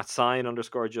question from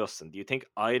 @sign_Justin. Do you think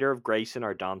either of Grayson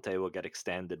or Dante will get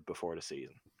extended before the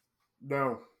season?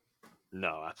 No.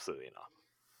 No, absolutely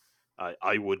not.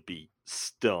 I would be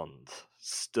stunned.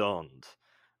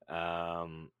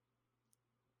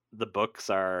 The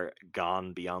Bucks are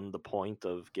gone beyond the point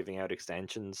of giving out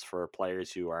extensions for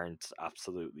players who aren't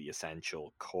absolutely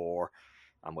essential core.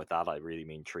 And with that, I really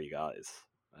mean 3 guys.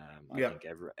 I think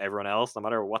everyone else, no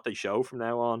matter what they show from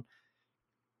now on,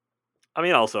 I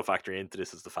mean, also factoring into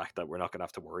this is the fact that we're not going to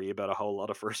have to worry about a whole lot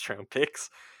of first round picks,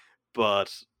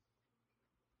 but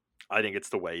I think it's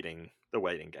the waiting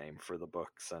game for the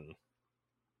Bucks. And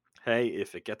hey,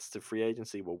 if it gets to free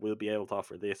agency, well, we'll be able to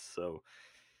offer this, so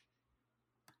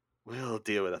we'll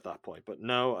deal with it at that point. But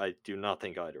no, I do not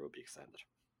think either will be extended.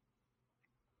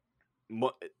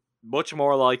 Much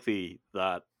more likely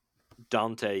that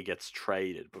Dante gets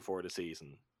traded before the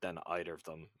season than either of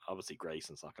them. Obviously,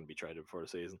 Grayson's not going to be traded before the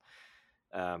season.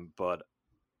 But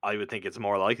I would think it's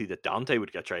more likely that Dante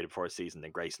would get traded before the season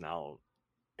than Grayson Allen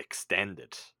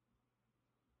extended.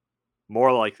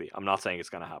 More likely. I'm not saying it's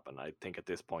going to happen. I think at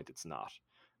this point it's not.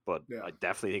 But yeah. I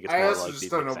definitely think it's more likely. I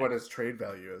just don't know what his trade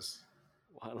value is.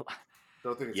 Well,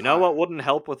 don't think it's you know what wouldn't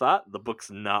help with that? The Bucks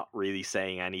not really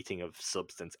saying anything of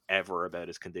substance ever about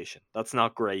his condition. That's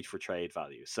not great for trade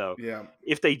value. So yeah.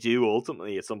 If they do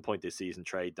ultimately at some point this season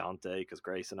trade Dante because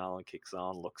Grayson Allen kicks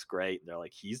on, looks great, and they're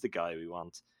like, he's the guy we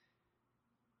want.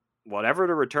 Whatever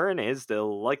the return is,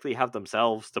 they'll likely have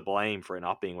themselves to blame for it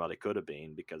not being what it could have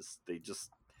been because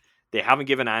they haven't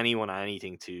given anyone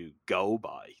anything to go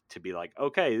by to be like,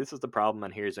 okay, this is the problem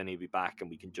and here's when he'll be back and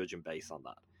we can judge him based on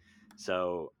that.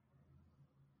 So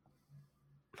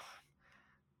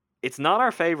it's not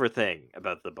our favorite thing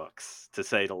about the Bucks, to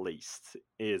say the least,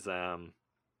 is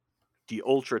the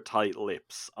ultra tight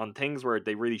lips on things where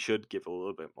they really should give a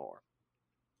little bit more.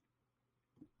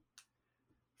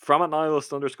 From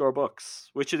 @nihilist_Bucks,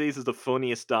 which of these is the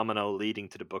funniest domino leading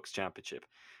to the Bucks championship?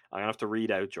 I'm going to have to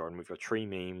read out, Jordan. We've got 3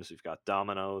 memes. We've got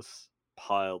dominoes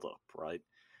piled up, right?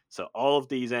 So all of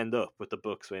these end up with the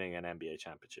Bucks winning an NBA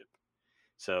championship.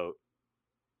 So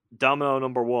domino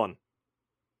number 1,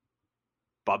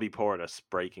 Bobby Portis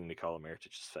breaking Nikola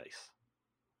Mirotic's face.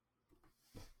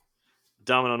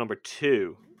 Domino number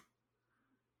 2,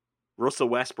 Russell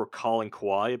Westbrook calling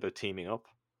Kawhi about teaming up.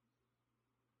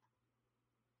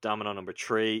 Domino number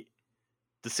 3,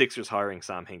 the Sixers hiring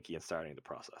Sam Hinkie and starting the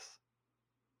process.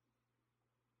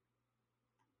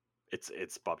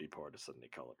 It's Bobby Portis and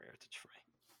Nikola Mirotic for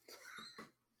me.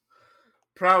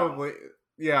 Probably,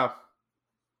 yeah.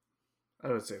 I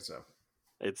would say so.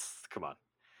 Come on.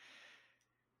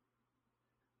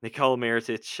 Nikola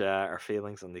Mirotic, our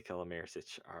feelings on Nikola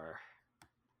Mirotic are,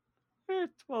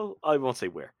 well, I won't say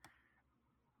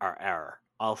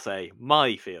I'll say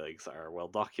my feelings are well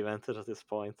documented at this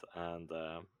point, and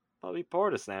Bobby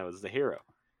Portis now is the hero.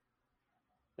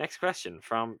 Next question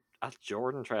from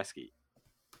 @Jordan Tresky.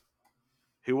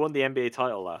 Who won the NBA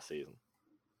title last season?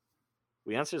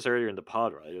 We answered this earlier in the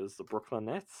pod, right? It was the Brooklyn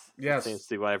Nets. Yes. That seems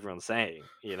to be what everyone's saying,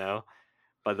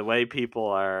 By the way people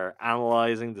are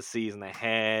analyzing the season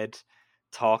ahead,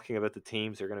 talking about the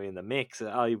teams that are going to be in the mix,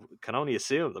 I can only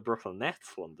assume the Brooklyn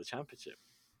Nets won the championship.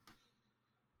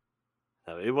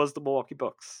 No, it was the Milwaukee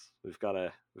Bucks. We've got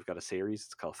a series.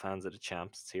 It's called Fans of the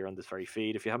Champs. It's here on this very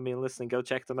feed. If you haven't been listening, go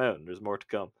check them out, and there's more to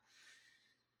come.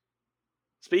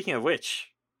 Speaking of which,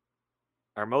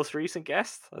 our most recent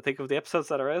guest, I think, of the episodes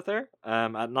that are out there,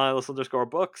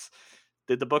 @nihilist_Bucks.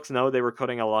 Did the Bucks know they were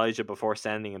cutting Elijah before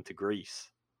sending him to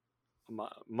Greece?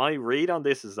 My read on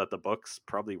this is that the Bucks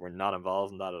probably were not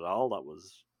involved in that at all. That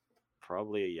was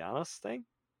probably a Giannis thing.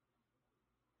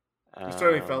 It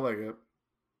certainly felt like it.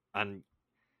 And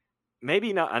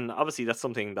maybe not, and obviously that's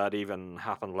something that even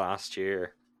happened last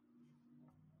year.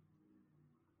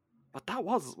 But that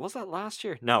was that last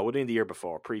year? No, it would have been the year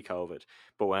before, pre-COVID.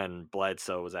 But when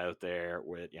Bledsoe was out there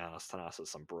with Giannis,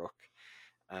 Thanasis, and Brook.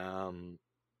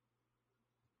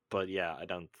 But yeah,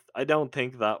 I don't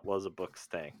think that was a Bucks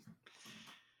thing.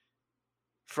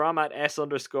 From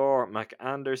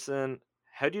 @S_McAnderson,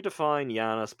 how do you define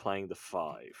Giannis playing the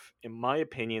 5? In my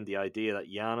opinion, the idea that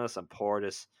Giannis and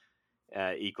Portis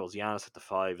equals Giannis at the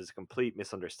 5 is a complete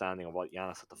misunderstanding of what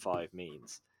Giannis at the 5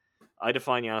 means. I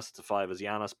define Giannis at the 5 as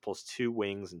Giannis plus 2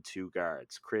 wings and 2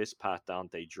 guards. Chris, Pat,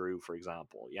 Dante, Drew, for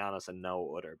example. Giannis and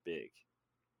no other big.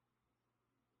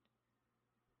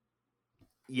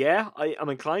 Yeah, I'm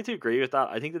inclined to agree with that.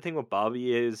 I think the thing with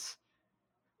Bobby is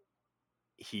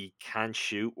he can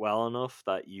shoot well enough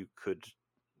that you could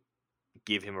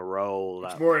give him a role.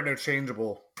 It's more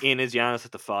interchangeable. In his Giannis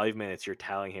at the 5 minutes, you're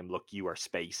telling him, look, you are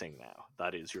spacing now.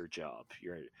 That is your job.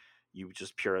 You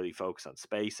just purely focus on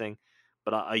spacing.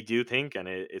 But I do think, and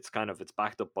it's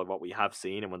backed up by what we have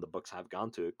seen, and when the Bucks have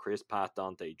gone to it, Chris, Pat,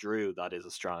 Dante, Drew, that is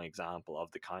a strong example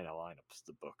of the kind of lineups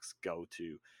the Bucks go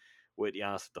to with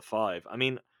Giannis at the 5. I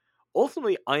mean,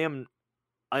 ultimately, I am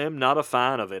not a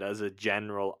fan of it as a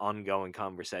general ongoing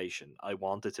conversation. I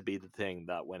want it to be the thing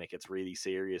that when it gets really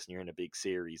serious and you're in a big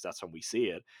series, that's when we see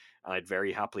it. And I'd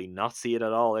very happily not see it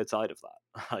at all outside of that.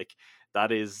 Like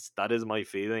that is my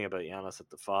feeling about Giannis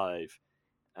at the 5.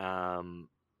 Yeah,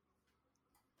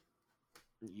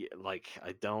 like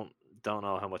I don't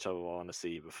know how much I want to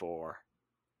see before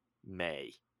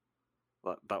May.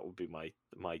 That would be my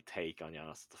take on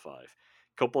Giannis at the 5.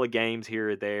 Couple of games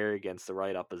here or there against the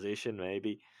right opposition,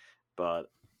 maybe,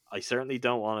 but I certainly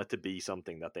don't want it to be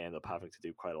something that they end up having to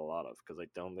do quite a lot of, because I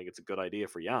don't think it's a good idea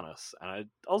for Giannis, and I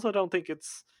also don't think it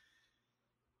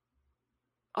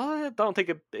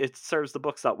serves the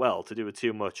Bucks that well to do it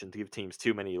too much and to give teams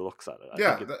too many looks at it.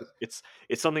 I think it's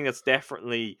something that's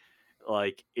definitely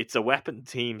like it's a weapon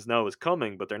teams know is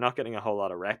coming, but they're not getting a whole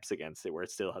lot of reps against it, where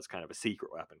it still has kind of a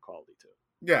secret weapon quality to it.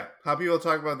 Yeah, how people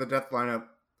talk about the death lineup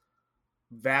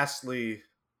vastly.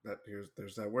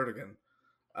 There's that word again.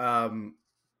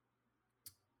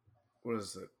 What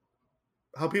is it?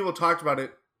 How people talked about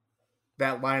it,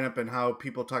 that lineup, and how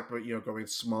people talked about going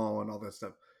small and all that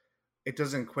stuff. It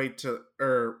doesn't equate to,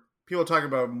 or people talk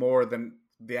about more than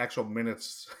the actual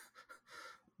minutes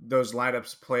those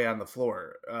lineups play on the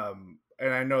floor.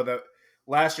 And I know that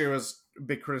last year was a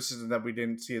big criticism that we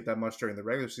didn't see it that much during the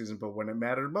regular season, but when it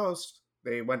mattered most,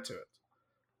 they went to it.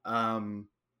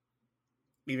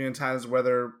 Even in times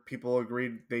whether people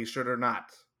agreed they should or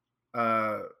not.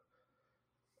 But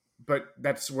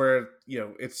that's where,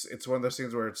 it's one of those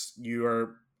things where you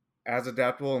are as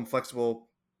adaptable and flexible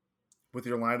with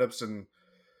your lineups and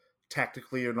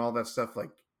tactically and all that stuff. Like,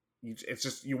 it's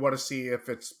just, you want to see if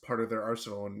it's part of their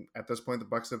arsenal. And at this point, the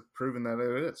Bucks have proven that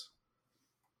it is.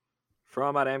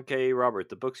 From at MK Robert,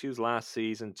 the Bucks used last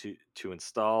season to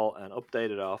install an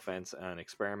updated offense and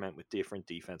experiment with different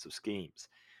defensive schemes.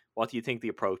 What do you think the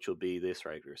approach will be this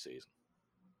regular season?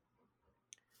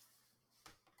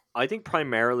 I think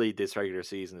primarily this regular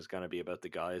season is going to be about the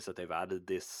guys that they've added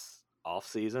this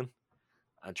offseason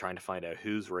and trying to find out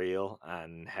who's real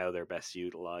and how they're best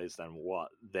utilized and what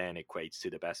then equates to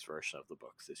the best version of the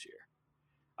Bucks this year.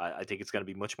 I think it's going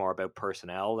to be much more about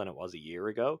personnel than it was a year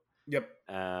ago. Yep.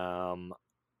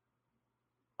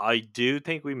 I do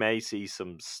think we may see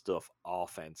some stuff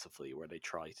offensively where they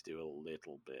try to do a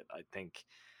little bit. I think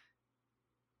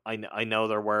I know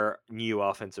there were new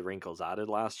offensive wrinkles added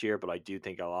last year, but I do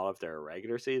think a lot of their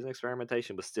regular season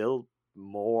experimentation was still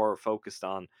more focused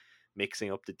on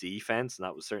mixing up the defense, and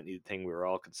that was certainly the thing we were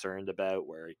all concerned about,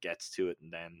 where it gets to it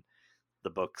and then the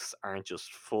Bucks aren't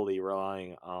just fully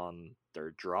relying on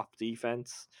their drop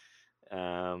defense,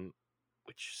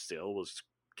 which still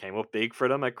came up big for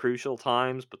them at crucial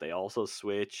times, but they also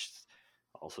switched,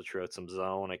 also threw out some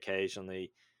zone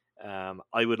occasionally.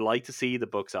 I would like to see the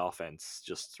Bucks offense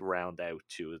just round out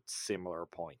to a similar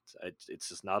point. It's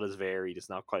just not as varied, it's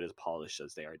not quite as polished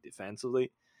as they are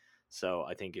defensively. So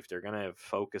I think if they're going to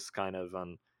focus kind of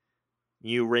on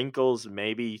new wrinkles,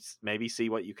 maybe see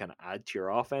what you can add to your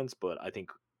offense, but I think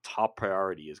top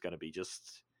priority is going to be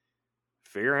just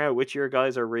figuring out which of your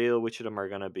guys are real, which of them are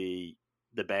going to be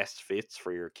the best fits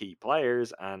for your key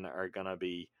players and are going to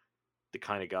be the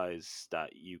kind of guys that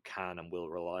you can and will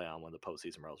rely on when the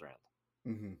postseason rolls around.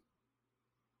 Mm-hmm.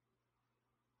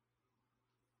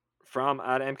 From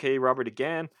at MK Robert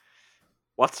again,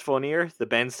 what's funnier, the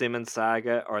Ben Simmons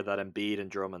saga or that Embiid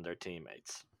and Drummond are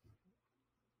teammates?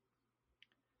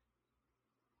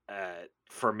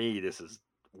 For me, this is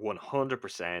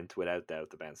 100% without doubt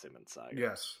the Ben Simmons saga.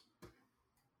 Yes.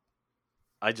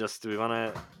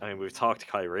 We've talked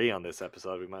Kyrie on this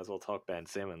episode. We might as well talk Ben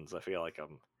Simmons. I feel like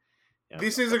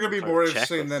these seasons are going to be more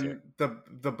interesting than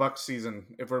the Bucks season,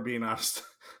 if we're being honest.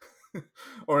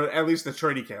 Or at least the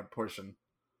training camp portion.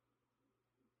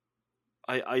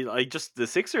 The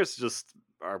Sixers just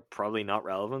are probably not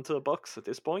relevant to the Bucks at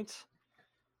this point.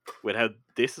 With how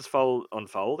this is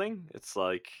unfolding, it's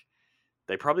like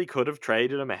they probably could have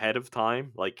traded him ahead of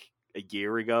time, like a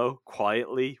year ago,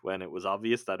 quietly, when it was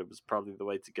obvious that it was probably the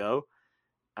way to go,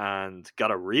 and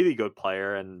got a really good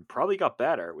player and probably got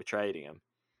better with trading him.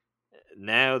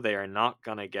 Now they are not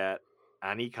going to get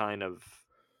any kind of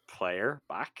player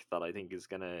back that I think is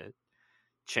going to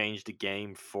change the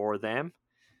game for them.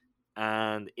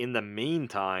 And in the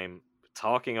meantime,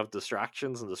 talking of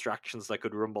distractions that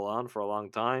could rumble on for a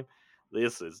long time,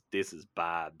 this is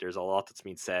bad. There's a lot that's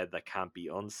been said that can't be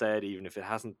unsaid, even if it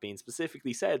hasn't been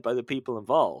specifically said by the people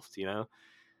involved.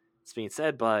 It's being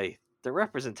said by the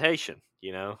representation.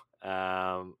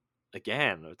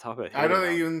 Again, we'll talk about. I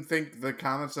don't even think the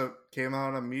comments that came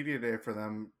out on media day for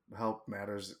them help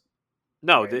matters.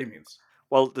 No,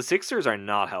 well, the Sixers are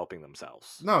not helping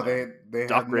themselves. No, they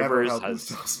Doc have Rivers never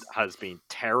helped has been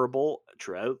terrible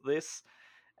throughout this.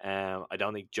 I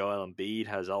don't think Joel Embiid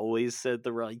has always said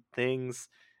the right things.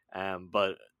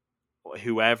 But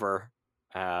whoever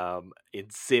in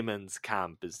Simmons'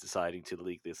 camp is deciding to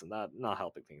leak this and that, not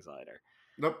helping things either.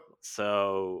 Nope.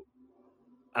 So,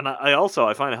 and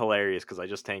I find it hilarious because I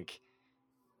just think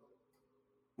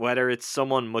whether it's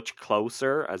someone much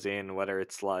closer, as in whether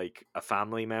it's like a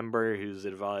family member who's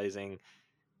advising,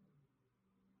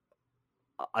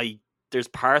 there's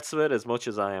parts of it, as much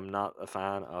as I am not a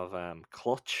fan of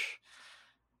Clutch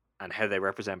and how they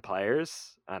represent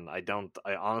players, and I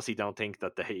honestly don't think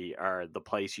that they are the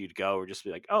place you'd go or just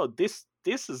be like, oh, this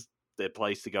is the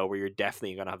place to go where you're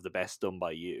definitely going to have the best done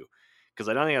by you, because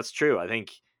I don't think that's true. I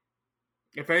think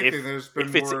if anything, there's been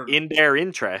if it's in their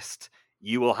interest,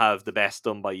 you will have the best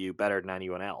done by you better than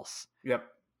anyone else. Yep.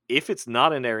 If it's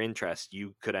not in their interest,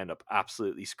 you could end up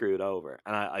absolutely screwed over,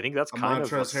 and I think that's kind of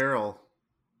Harrell.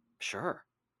 Sure.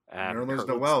 Nerlens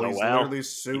Noel. He's literally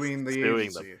suing the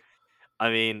agency. Them. I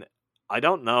mean, I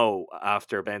don't know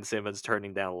after Ben Simmons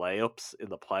turning down layups in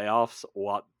the playoffs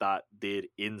what that did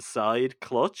inside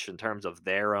Clutch in terms of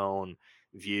their own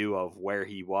view of where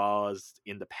he was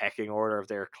in the pecking order of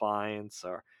their clients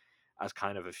or as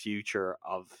kind of a future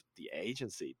of the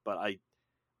agency. But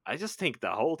I just think the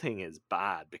whole thing is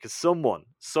bad because someone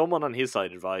on his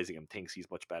side advising him thinks he's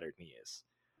much better than he is.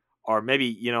 Or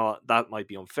maybe, that might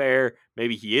be unfair.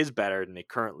 Maybe he is better than it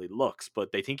currently looks,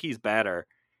 but they think he's better,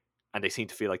 and they seem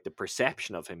to feel like the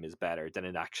perception of him is better than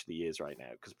it actually is right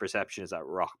now, because perception is at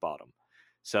rock bottom.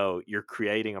 So you're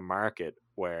creating a market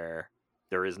where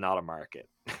there is not a market.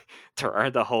 There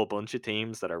aren't a whole bunch of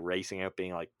teams that are racing out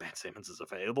being like, Ben Simmons is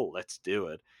available, let's do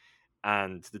it.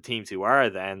 And the teams who are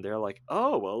then, they're like,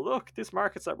 oh, well, look, this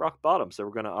market's at rock bottom, so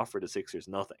we're going to offer the Sixers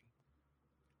nothing.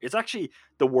 It's actually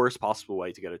the worst possible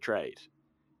way to get a trade.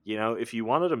 If you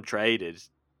wanted them traded,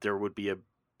 there would be a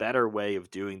better way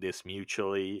of doing this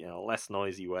mutually in a less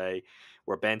noisy way,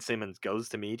 where Ben Simmons goes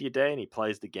to media day and he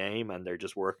plays the game and they're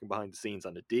just working behind the scenes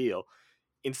on the deal,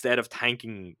 instead of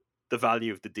tanking the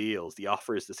value of the deals, the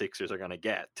offers the Sixers are going to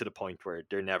get to the point where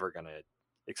they're never going to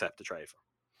accept the trade for.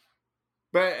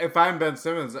 But if I'm Ben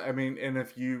Simmons, I mean, and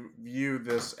if you view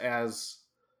this as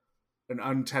an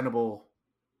untenable,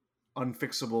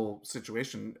 unfixable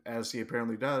situation, as he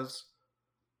apparently does,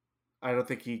 I don't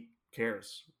think he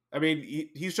cares. I mean,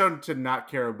 he's shown to not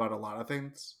care about a lot of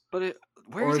things. But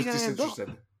where is he going to end up?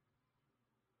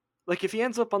 Like, if he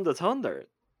ends up on the Thunder,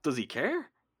 does he care?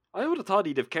 I would have thought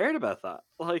he'd have cared about that.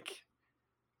 Like,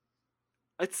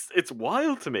 it's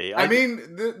wild to me. I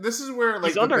mean, this is where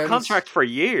he's under contract for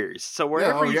years, so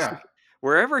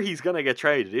wherever he's going to get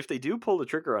traded, if they do pull the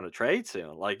trigger on a trade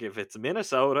soon, like if it's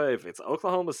Minnesota, if it's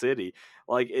Oklahoma City,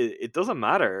 like it doesn't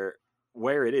matter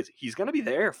where it is, he's going to be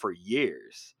there for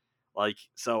years. Like,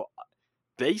 so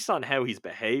based on how he's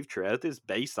behaved throughout this,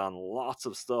 based on lots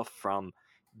of stuff from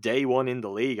day one in the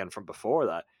league and from before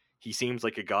that, he seems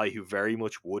like a guy who very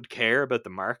much would care about the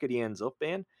market he ends up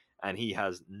in, and he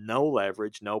has no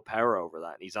leverage, no power over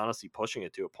that. And he's honestly pushing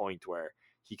it to a point where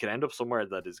he could end up somewhere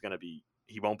that is going to be,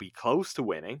 he won't be close to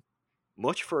winning,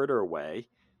 much further away.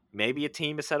 Maybe a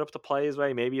team is set up to play his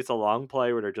way. Maybe it's a long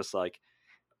play where they're just like,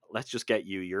 let's just get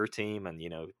you your team, and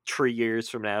 3 years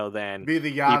from now, then be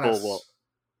the Giannis. People will.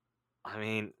 I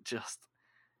mean, just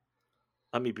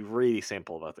let me be really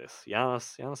simple about this.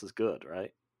 Giannis is good,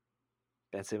 right?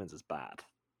 Ben Simmons is bad.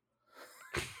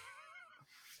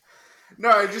 No,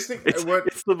 I just think it's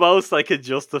the most I could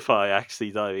justify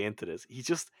actually diving into this.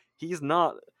 He's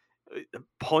not.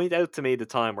 Point out to me the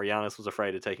time where Giannis was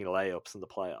afraid of taking layups in the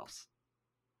playoffs.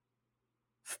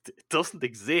 It doesn't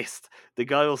exist. The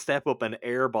guy will step up and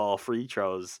airball free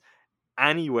throws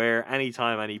anywhere,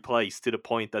 anytime, any place, to the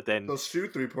point that then they'll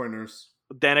shoot 3-pointers.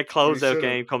 Then a closeout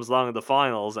game comes along in the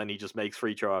finals and he just makes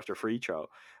free throw after free throw.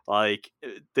 Like,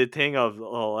 the thing of,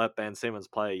 let Ben Simmons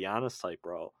play a Giannis type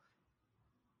role.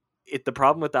 The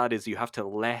problem with that is you have to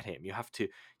let him. You have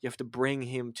to bring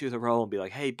him to the role and be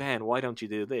like, hey, Ben, why don't you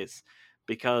do this?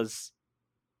 Because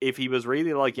if he was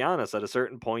really like Giannis, at a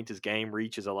certain point his game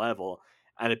reaches a level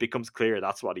and it becomes clear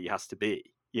that's what he has to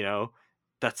be.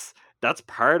 That's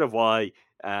part of why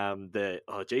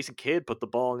Jason Kidd put the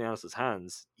ball in Giannis's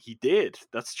hands. He did.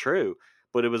 That's true.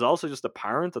 But it was also just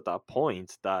apparent at that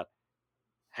point that,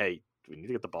 hey, we need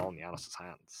to get the ball in Giannis's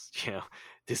hands.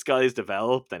 This guy is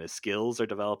developed and his skills are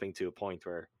developing to a point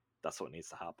where that's what needs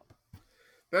to happen.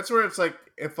 That's where it's like,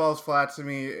 it falls flat to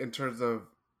me in terms of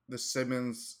the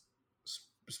Simmons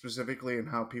specifically and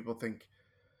how people think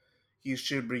he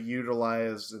should be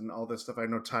utilized and all this stuff. I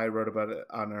know Ty wrote about it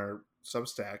on our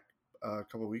Substack a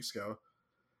couple of weeks ago.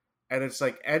 And it's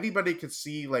like, anybody could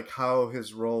see like how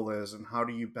his role is and how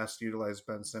do you best utilize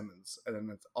Ben Simmons. And then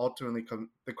it's ultimately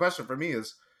the question for me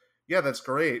is, yeah, that's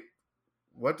great.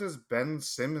 What does Ben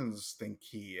Simmons think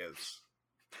he is?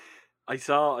 I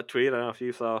saw a tweet, I don't know if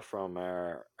you saw, from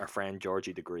our friend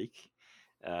Georgie the Greek.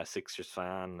 Sixers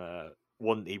fan.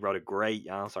 He wrote a great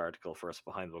Giannis article for us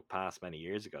behind the book pass many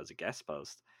years ago as a guest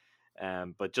post.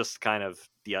 But just kind of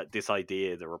this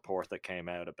idea, the report that came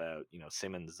out about,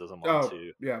 Simmons doesn't want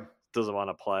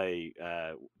to play,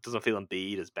 doesn't feel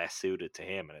Embiid is best suited to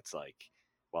him, and it's like,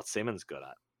 what's Simmons good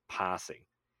at? Passing.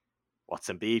 What's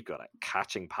Embiid good at?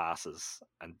 Catching passes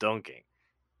and dunking.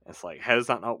 It's like, how does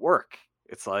that not work?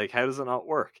 It's like, how does it not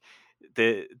work?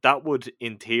 That would,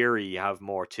 in theory, have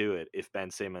more to it if Ben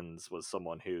Simmons was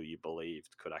someone who you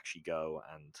believed could actually go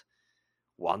and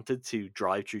wanted to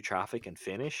drive through traffic and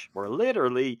finish. Where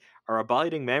literally our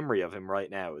abiding memory of him right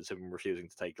now is him refusing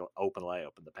to take open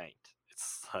layup in the paint.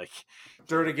 It's like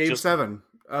during Game 7.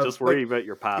 Just worry about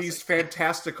your passing. These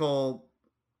fantastical,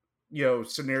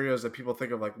 scenarios that people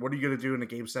think of, like, what are you going to do in a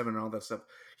Game 7 and all that stuff.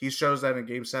 He shows that in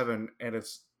Game 7, and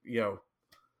it's,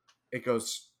 it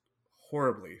goes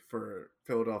horribly for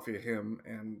Philadelphia, him,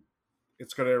 and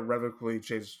it's going to irrevocably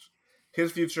change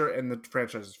his future and the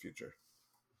franchise's future.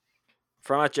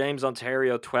 From at James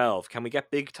Ontario 12, can we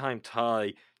get big time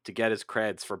Ty to get his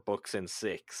creds for Bucks in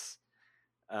 6?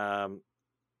 I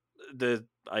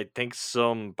think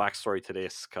some backstory to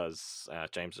this, because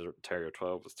James Ontario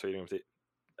 12 was tweeting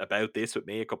about this with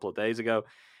me a couple of days ago.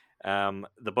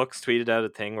 The Bucks tweeted out a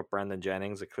thing with Brandon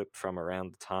Jennings, a clip from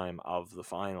around the time of the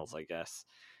finals, I guess,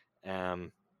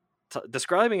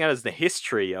 describing it as the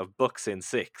history of Bucks in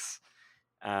 6,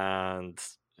 and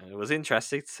it was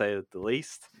interesting to say the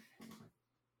least.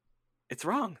 It's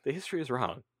wrong. The history is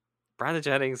wrong. Brandon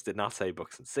Jennings did not say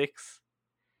Bucks in 6.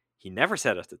 He never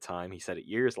said it at the time. He said it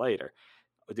years later.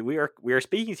 We are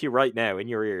speaking to you right now in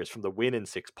your ears from the Win in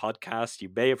 6 podcast. You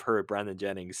may have heard Brandon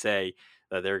Jennings say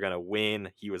that they're going to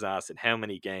win. He was asked in how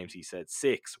many games. He said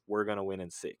 6. We're going to win in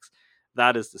 6.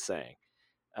 That is the saying.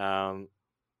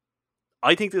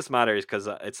 I think this matters because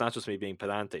it's not just me being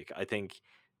pedantic. I think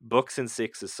Bucks in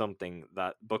 6 is something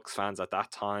that Bucks fans at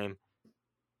that time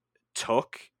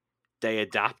took. They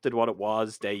adapted what it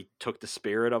was. They took the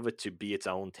spirit of it to be its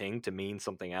own thing, to mean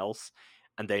something else.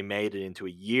 And they made it into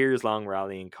a years-long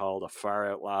rallying call that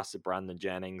far outlasted Brandon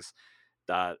Jennings,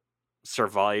 that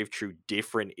survived through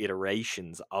different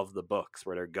iterations of the Bucks,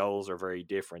 where their goals are very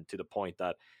different, to the point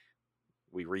that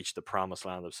we reached the promised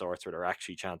land of sorts where they're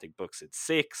actually chanting Bucks in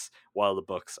 6, while the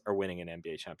Bucks are winning an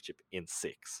NBA championship in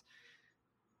 6.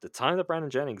 The time that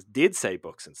Brandon Jennings did say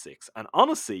Bucks in 6, and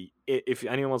honestly, if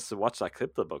anyone wants to watch that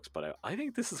clip the Bucks put out, I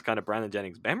think this is kind of Brandon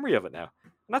Jennings' memory of it now.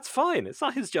 And that's fine. It's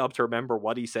not his job to remember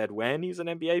what he said when he's an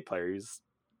NBA player. He's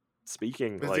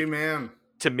speaking busy man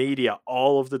to media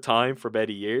all of the time for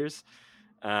many years.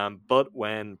 But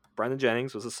when Brandon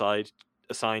Jennings was assigned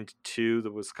to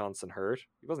the Wisconsin Herd,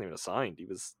 he wasn't even assigned. He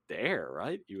was there,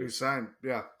 right? He was signed.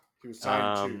 Yeah, he was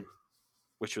signed to,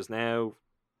 which was now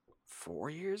 4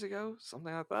 years ago,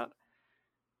 something like that.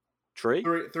 Three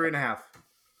and a half.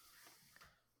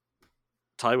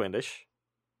 Ty Windish,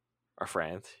 our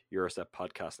friend, Eurostep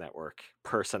Podcast Network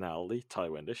personality, Ty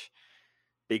Windish,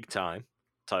 big time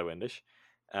Ty Windish,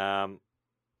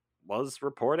 was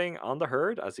reporting on the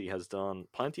Herd, as he has done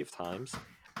plenty of times.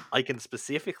 I can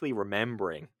specifically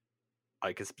remember,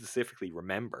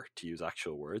 to use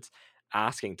actual words,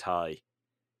 asking Ty,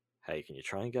 hey, can you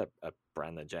try and get a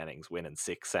Brandon Jennings win in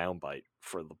 6 soundbite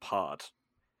for the pod?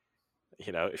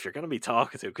 If you're going to be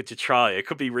talking to, could you try? It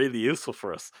could be really useful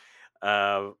for us.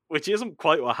 Which isn't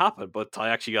quite what happened, but I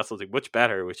actually got something much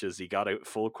better, which is he got a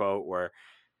full quote where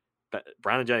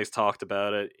Brandon Jennings talked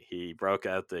about it. He broke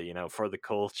out the, for the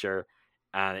culture,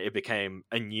 and it became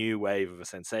a new wave of a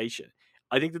sensation.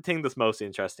 I think the thing that's most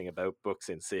interesting about Bucks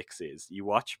in 6 is you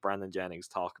watch Brandon Jennings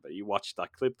talk about it. You watch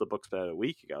that clip the Bucks put out a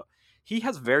week ago. He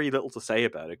has very little to say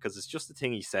about it because it's just the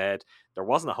thing he said. There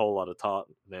wasn't a whole lot of thought.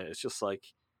 It's just like,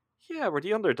 yeah, we're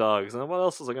the underdogs, and what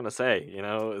else was I going to say?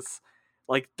 It's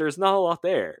like there's not a lot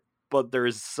there, but there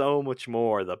is so much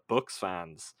more that Bucks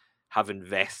fans have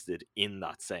invested in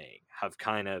that saying, have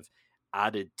kind of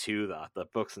added to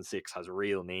that Bucks in 6 has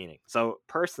real meaning. So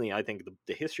personally, I think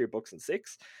the history of Bucks in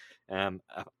 6,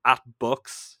 at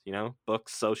Bucks,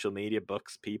 Bucks social media,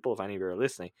 Bucks people, if any of you are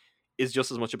listening, is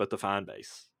just as much about the fan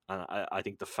base. And I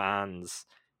think the fans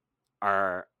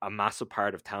are a massive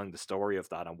part of telling the story of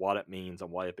that and what it means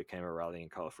and why it became a rallying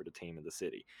call for the team in the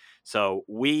city. So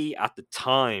at the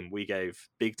time, we gave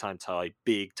Big Time Ty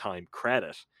big time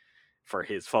credit for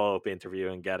his follow-up interview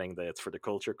and getting the "it's for the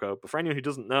culture" quote. But for anyone who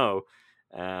doesn't know,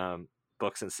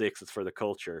 Bucks in 6, it's for the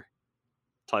culture.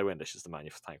 Ty Windish is the man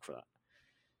you have to thank for that.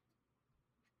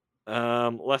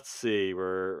 Let's see.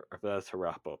 We're about to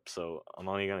wrap up, so I'm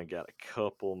only going to get a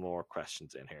couple more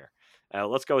questions in here.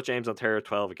 Let's go with James Ontario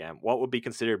 12 again. What would be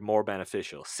considered more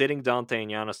beneficial? Sitting Dante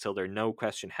and Giannis till they're no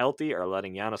question healthy, or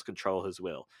letting Giannis control his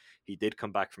will? He did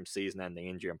come back from season-ending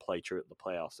injury and play through it in the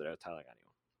playoffs without telling anyone.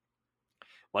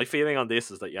 My feeling on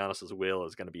this is that Giannis's will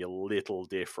is going to be a little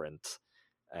different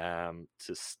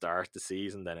to start the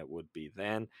season than it would be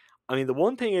then. I mean, the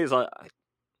one thing is, I'm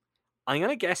going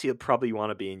to guess he'll probably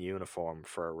want to be in uniform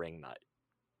for a ring night.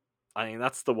 I mean,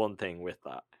 that's the one thing with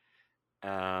that.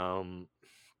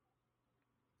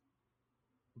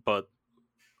 But,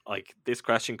 like, this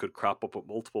question could crop up with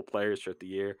multiple players throughout the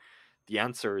year. The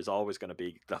answer is always going to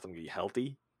be, let them be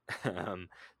healthy.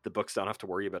 The Bucks don't have to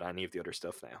worry about any of the other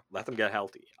stuff now. Let them get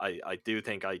healthy. I do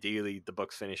think, ideally, the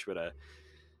Bucks finish with a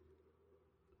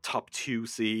top 2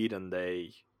 seed, and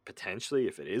they potentially,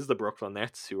 if it is the Brooklyn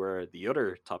Nets, who are the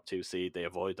other top 2 seed, they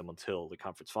avoid them until the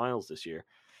conference finals this year.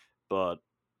 But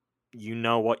you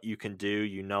know what you can do.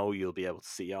 You know you'll be able to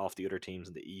see off the other teams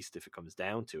in the East if it comes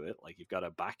down to it. Like, you've got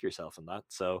to back yourself in that.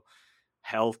 So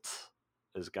health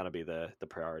is going to be the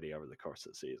priority over the course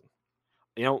of the season.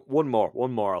 You know, one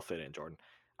more I'll fit in, Jordan.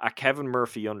 At Kevin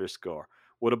Murphy _,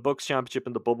 would a Bucks championship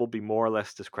in the bubble be more or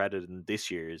less discredited in this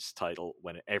year's title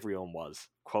when everyone was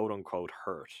quote unquote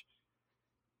hurt?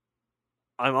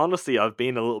 I've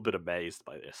been a little bit amazed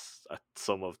by this at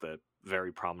some of the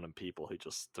very prominent people who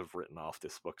just have written off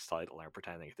this Bucks title and are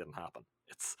pretending it didn't happen.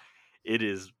 It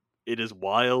is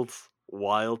wild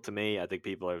to me. I think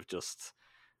people have just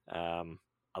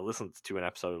I listened to an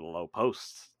episode of The Low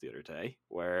Post the other day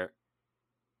where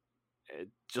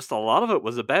just a lot of it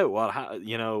was about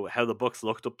how the Bucks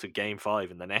looked up to Game 5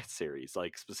 in the Nets series,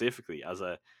 like specifically as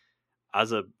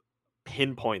a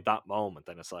pinpoint that moment,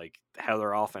 and it's like how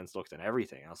their offense looked and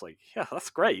everything. I was like, yeah, that's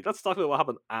great. Let's talk about what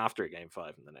happened after Game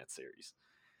 5 in the Nets series.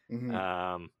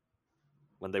 Mm-hmm.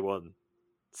 When they won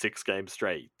 6 games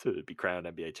straight to be crowned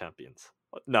NBA champions.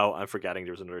 No, I'm forgetting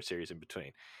there was another series in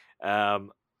between.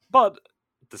 But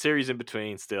the series in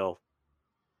between, still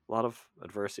a lot of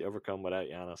adversity overcome without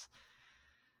Giannis.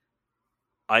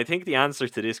 I think the answer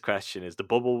to this question is the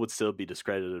bubble would still be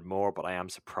discredited more, but I am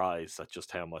surprised at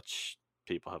just how much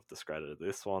people have discredited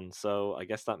this one. So I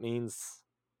guess that means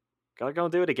gotta go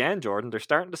and do it again, Jordan. They're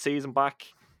starting the season back.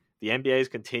 The NBA is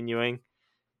continuing.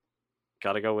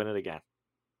 Gotta go win it again.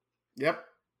 Yep.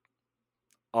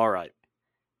 All right.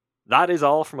 That is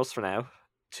all from us for now.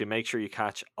 To make sure you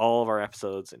catch all of our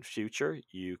episodes in future,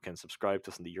 you can subscribe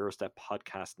to us on the Eurostep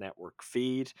Podcast Network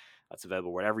feed. That's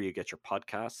available wherever you get your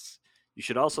podcasts. You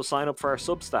should also sign up for our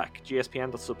Substack,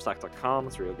 gspn.substack.com.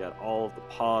 That's where you'll get all of the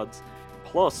pods.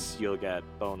 Plus, you'll get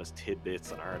bonus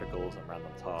tidbits and articles and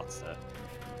random thoughts that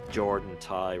Jordan,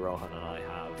 Ty, Rohan, and I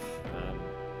have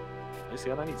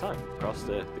basically at any time across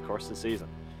the course of the season.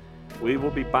 We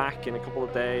will be back in a couple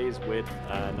of days with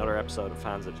another episode of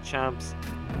Fans of the Champs.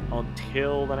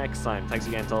 Until the next time, thanks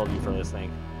again to all of you for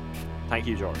listening. Thank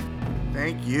you, Jordan.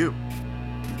 Thank you.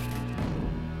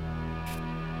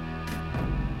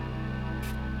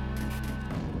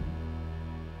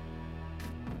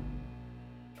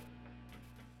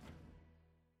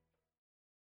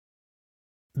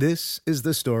 This is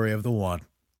the story of the one.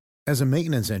 As a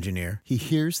maintenance engineer, he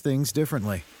hears things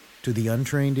differently. To the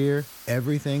untrained ear,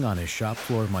 everything on his shop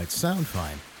floor might sound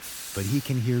fine, but he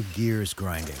can hear gears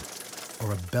grinding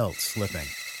or a belt slipping.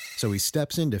 So he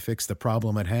steps in to fix the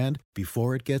problem at hand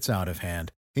before it gets out of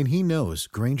hand. And he knows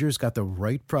Grainger's got the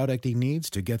right product he needs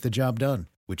to get the job done,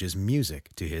 which is music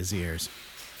to his ears.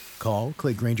 Call,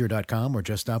 click Grainger.com, or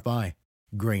just stop by.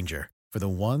 Grainger, for the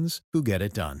ones who get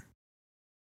it done.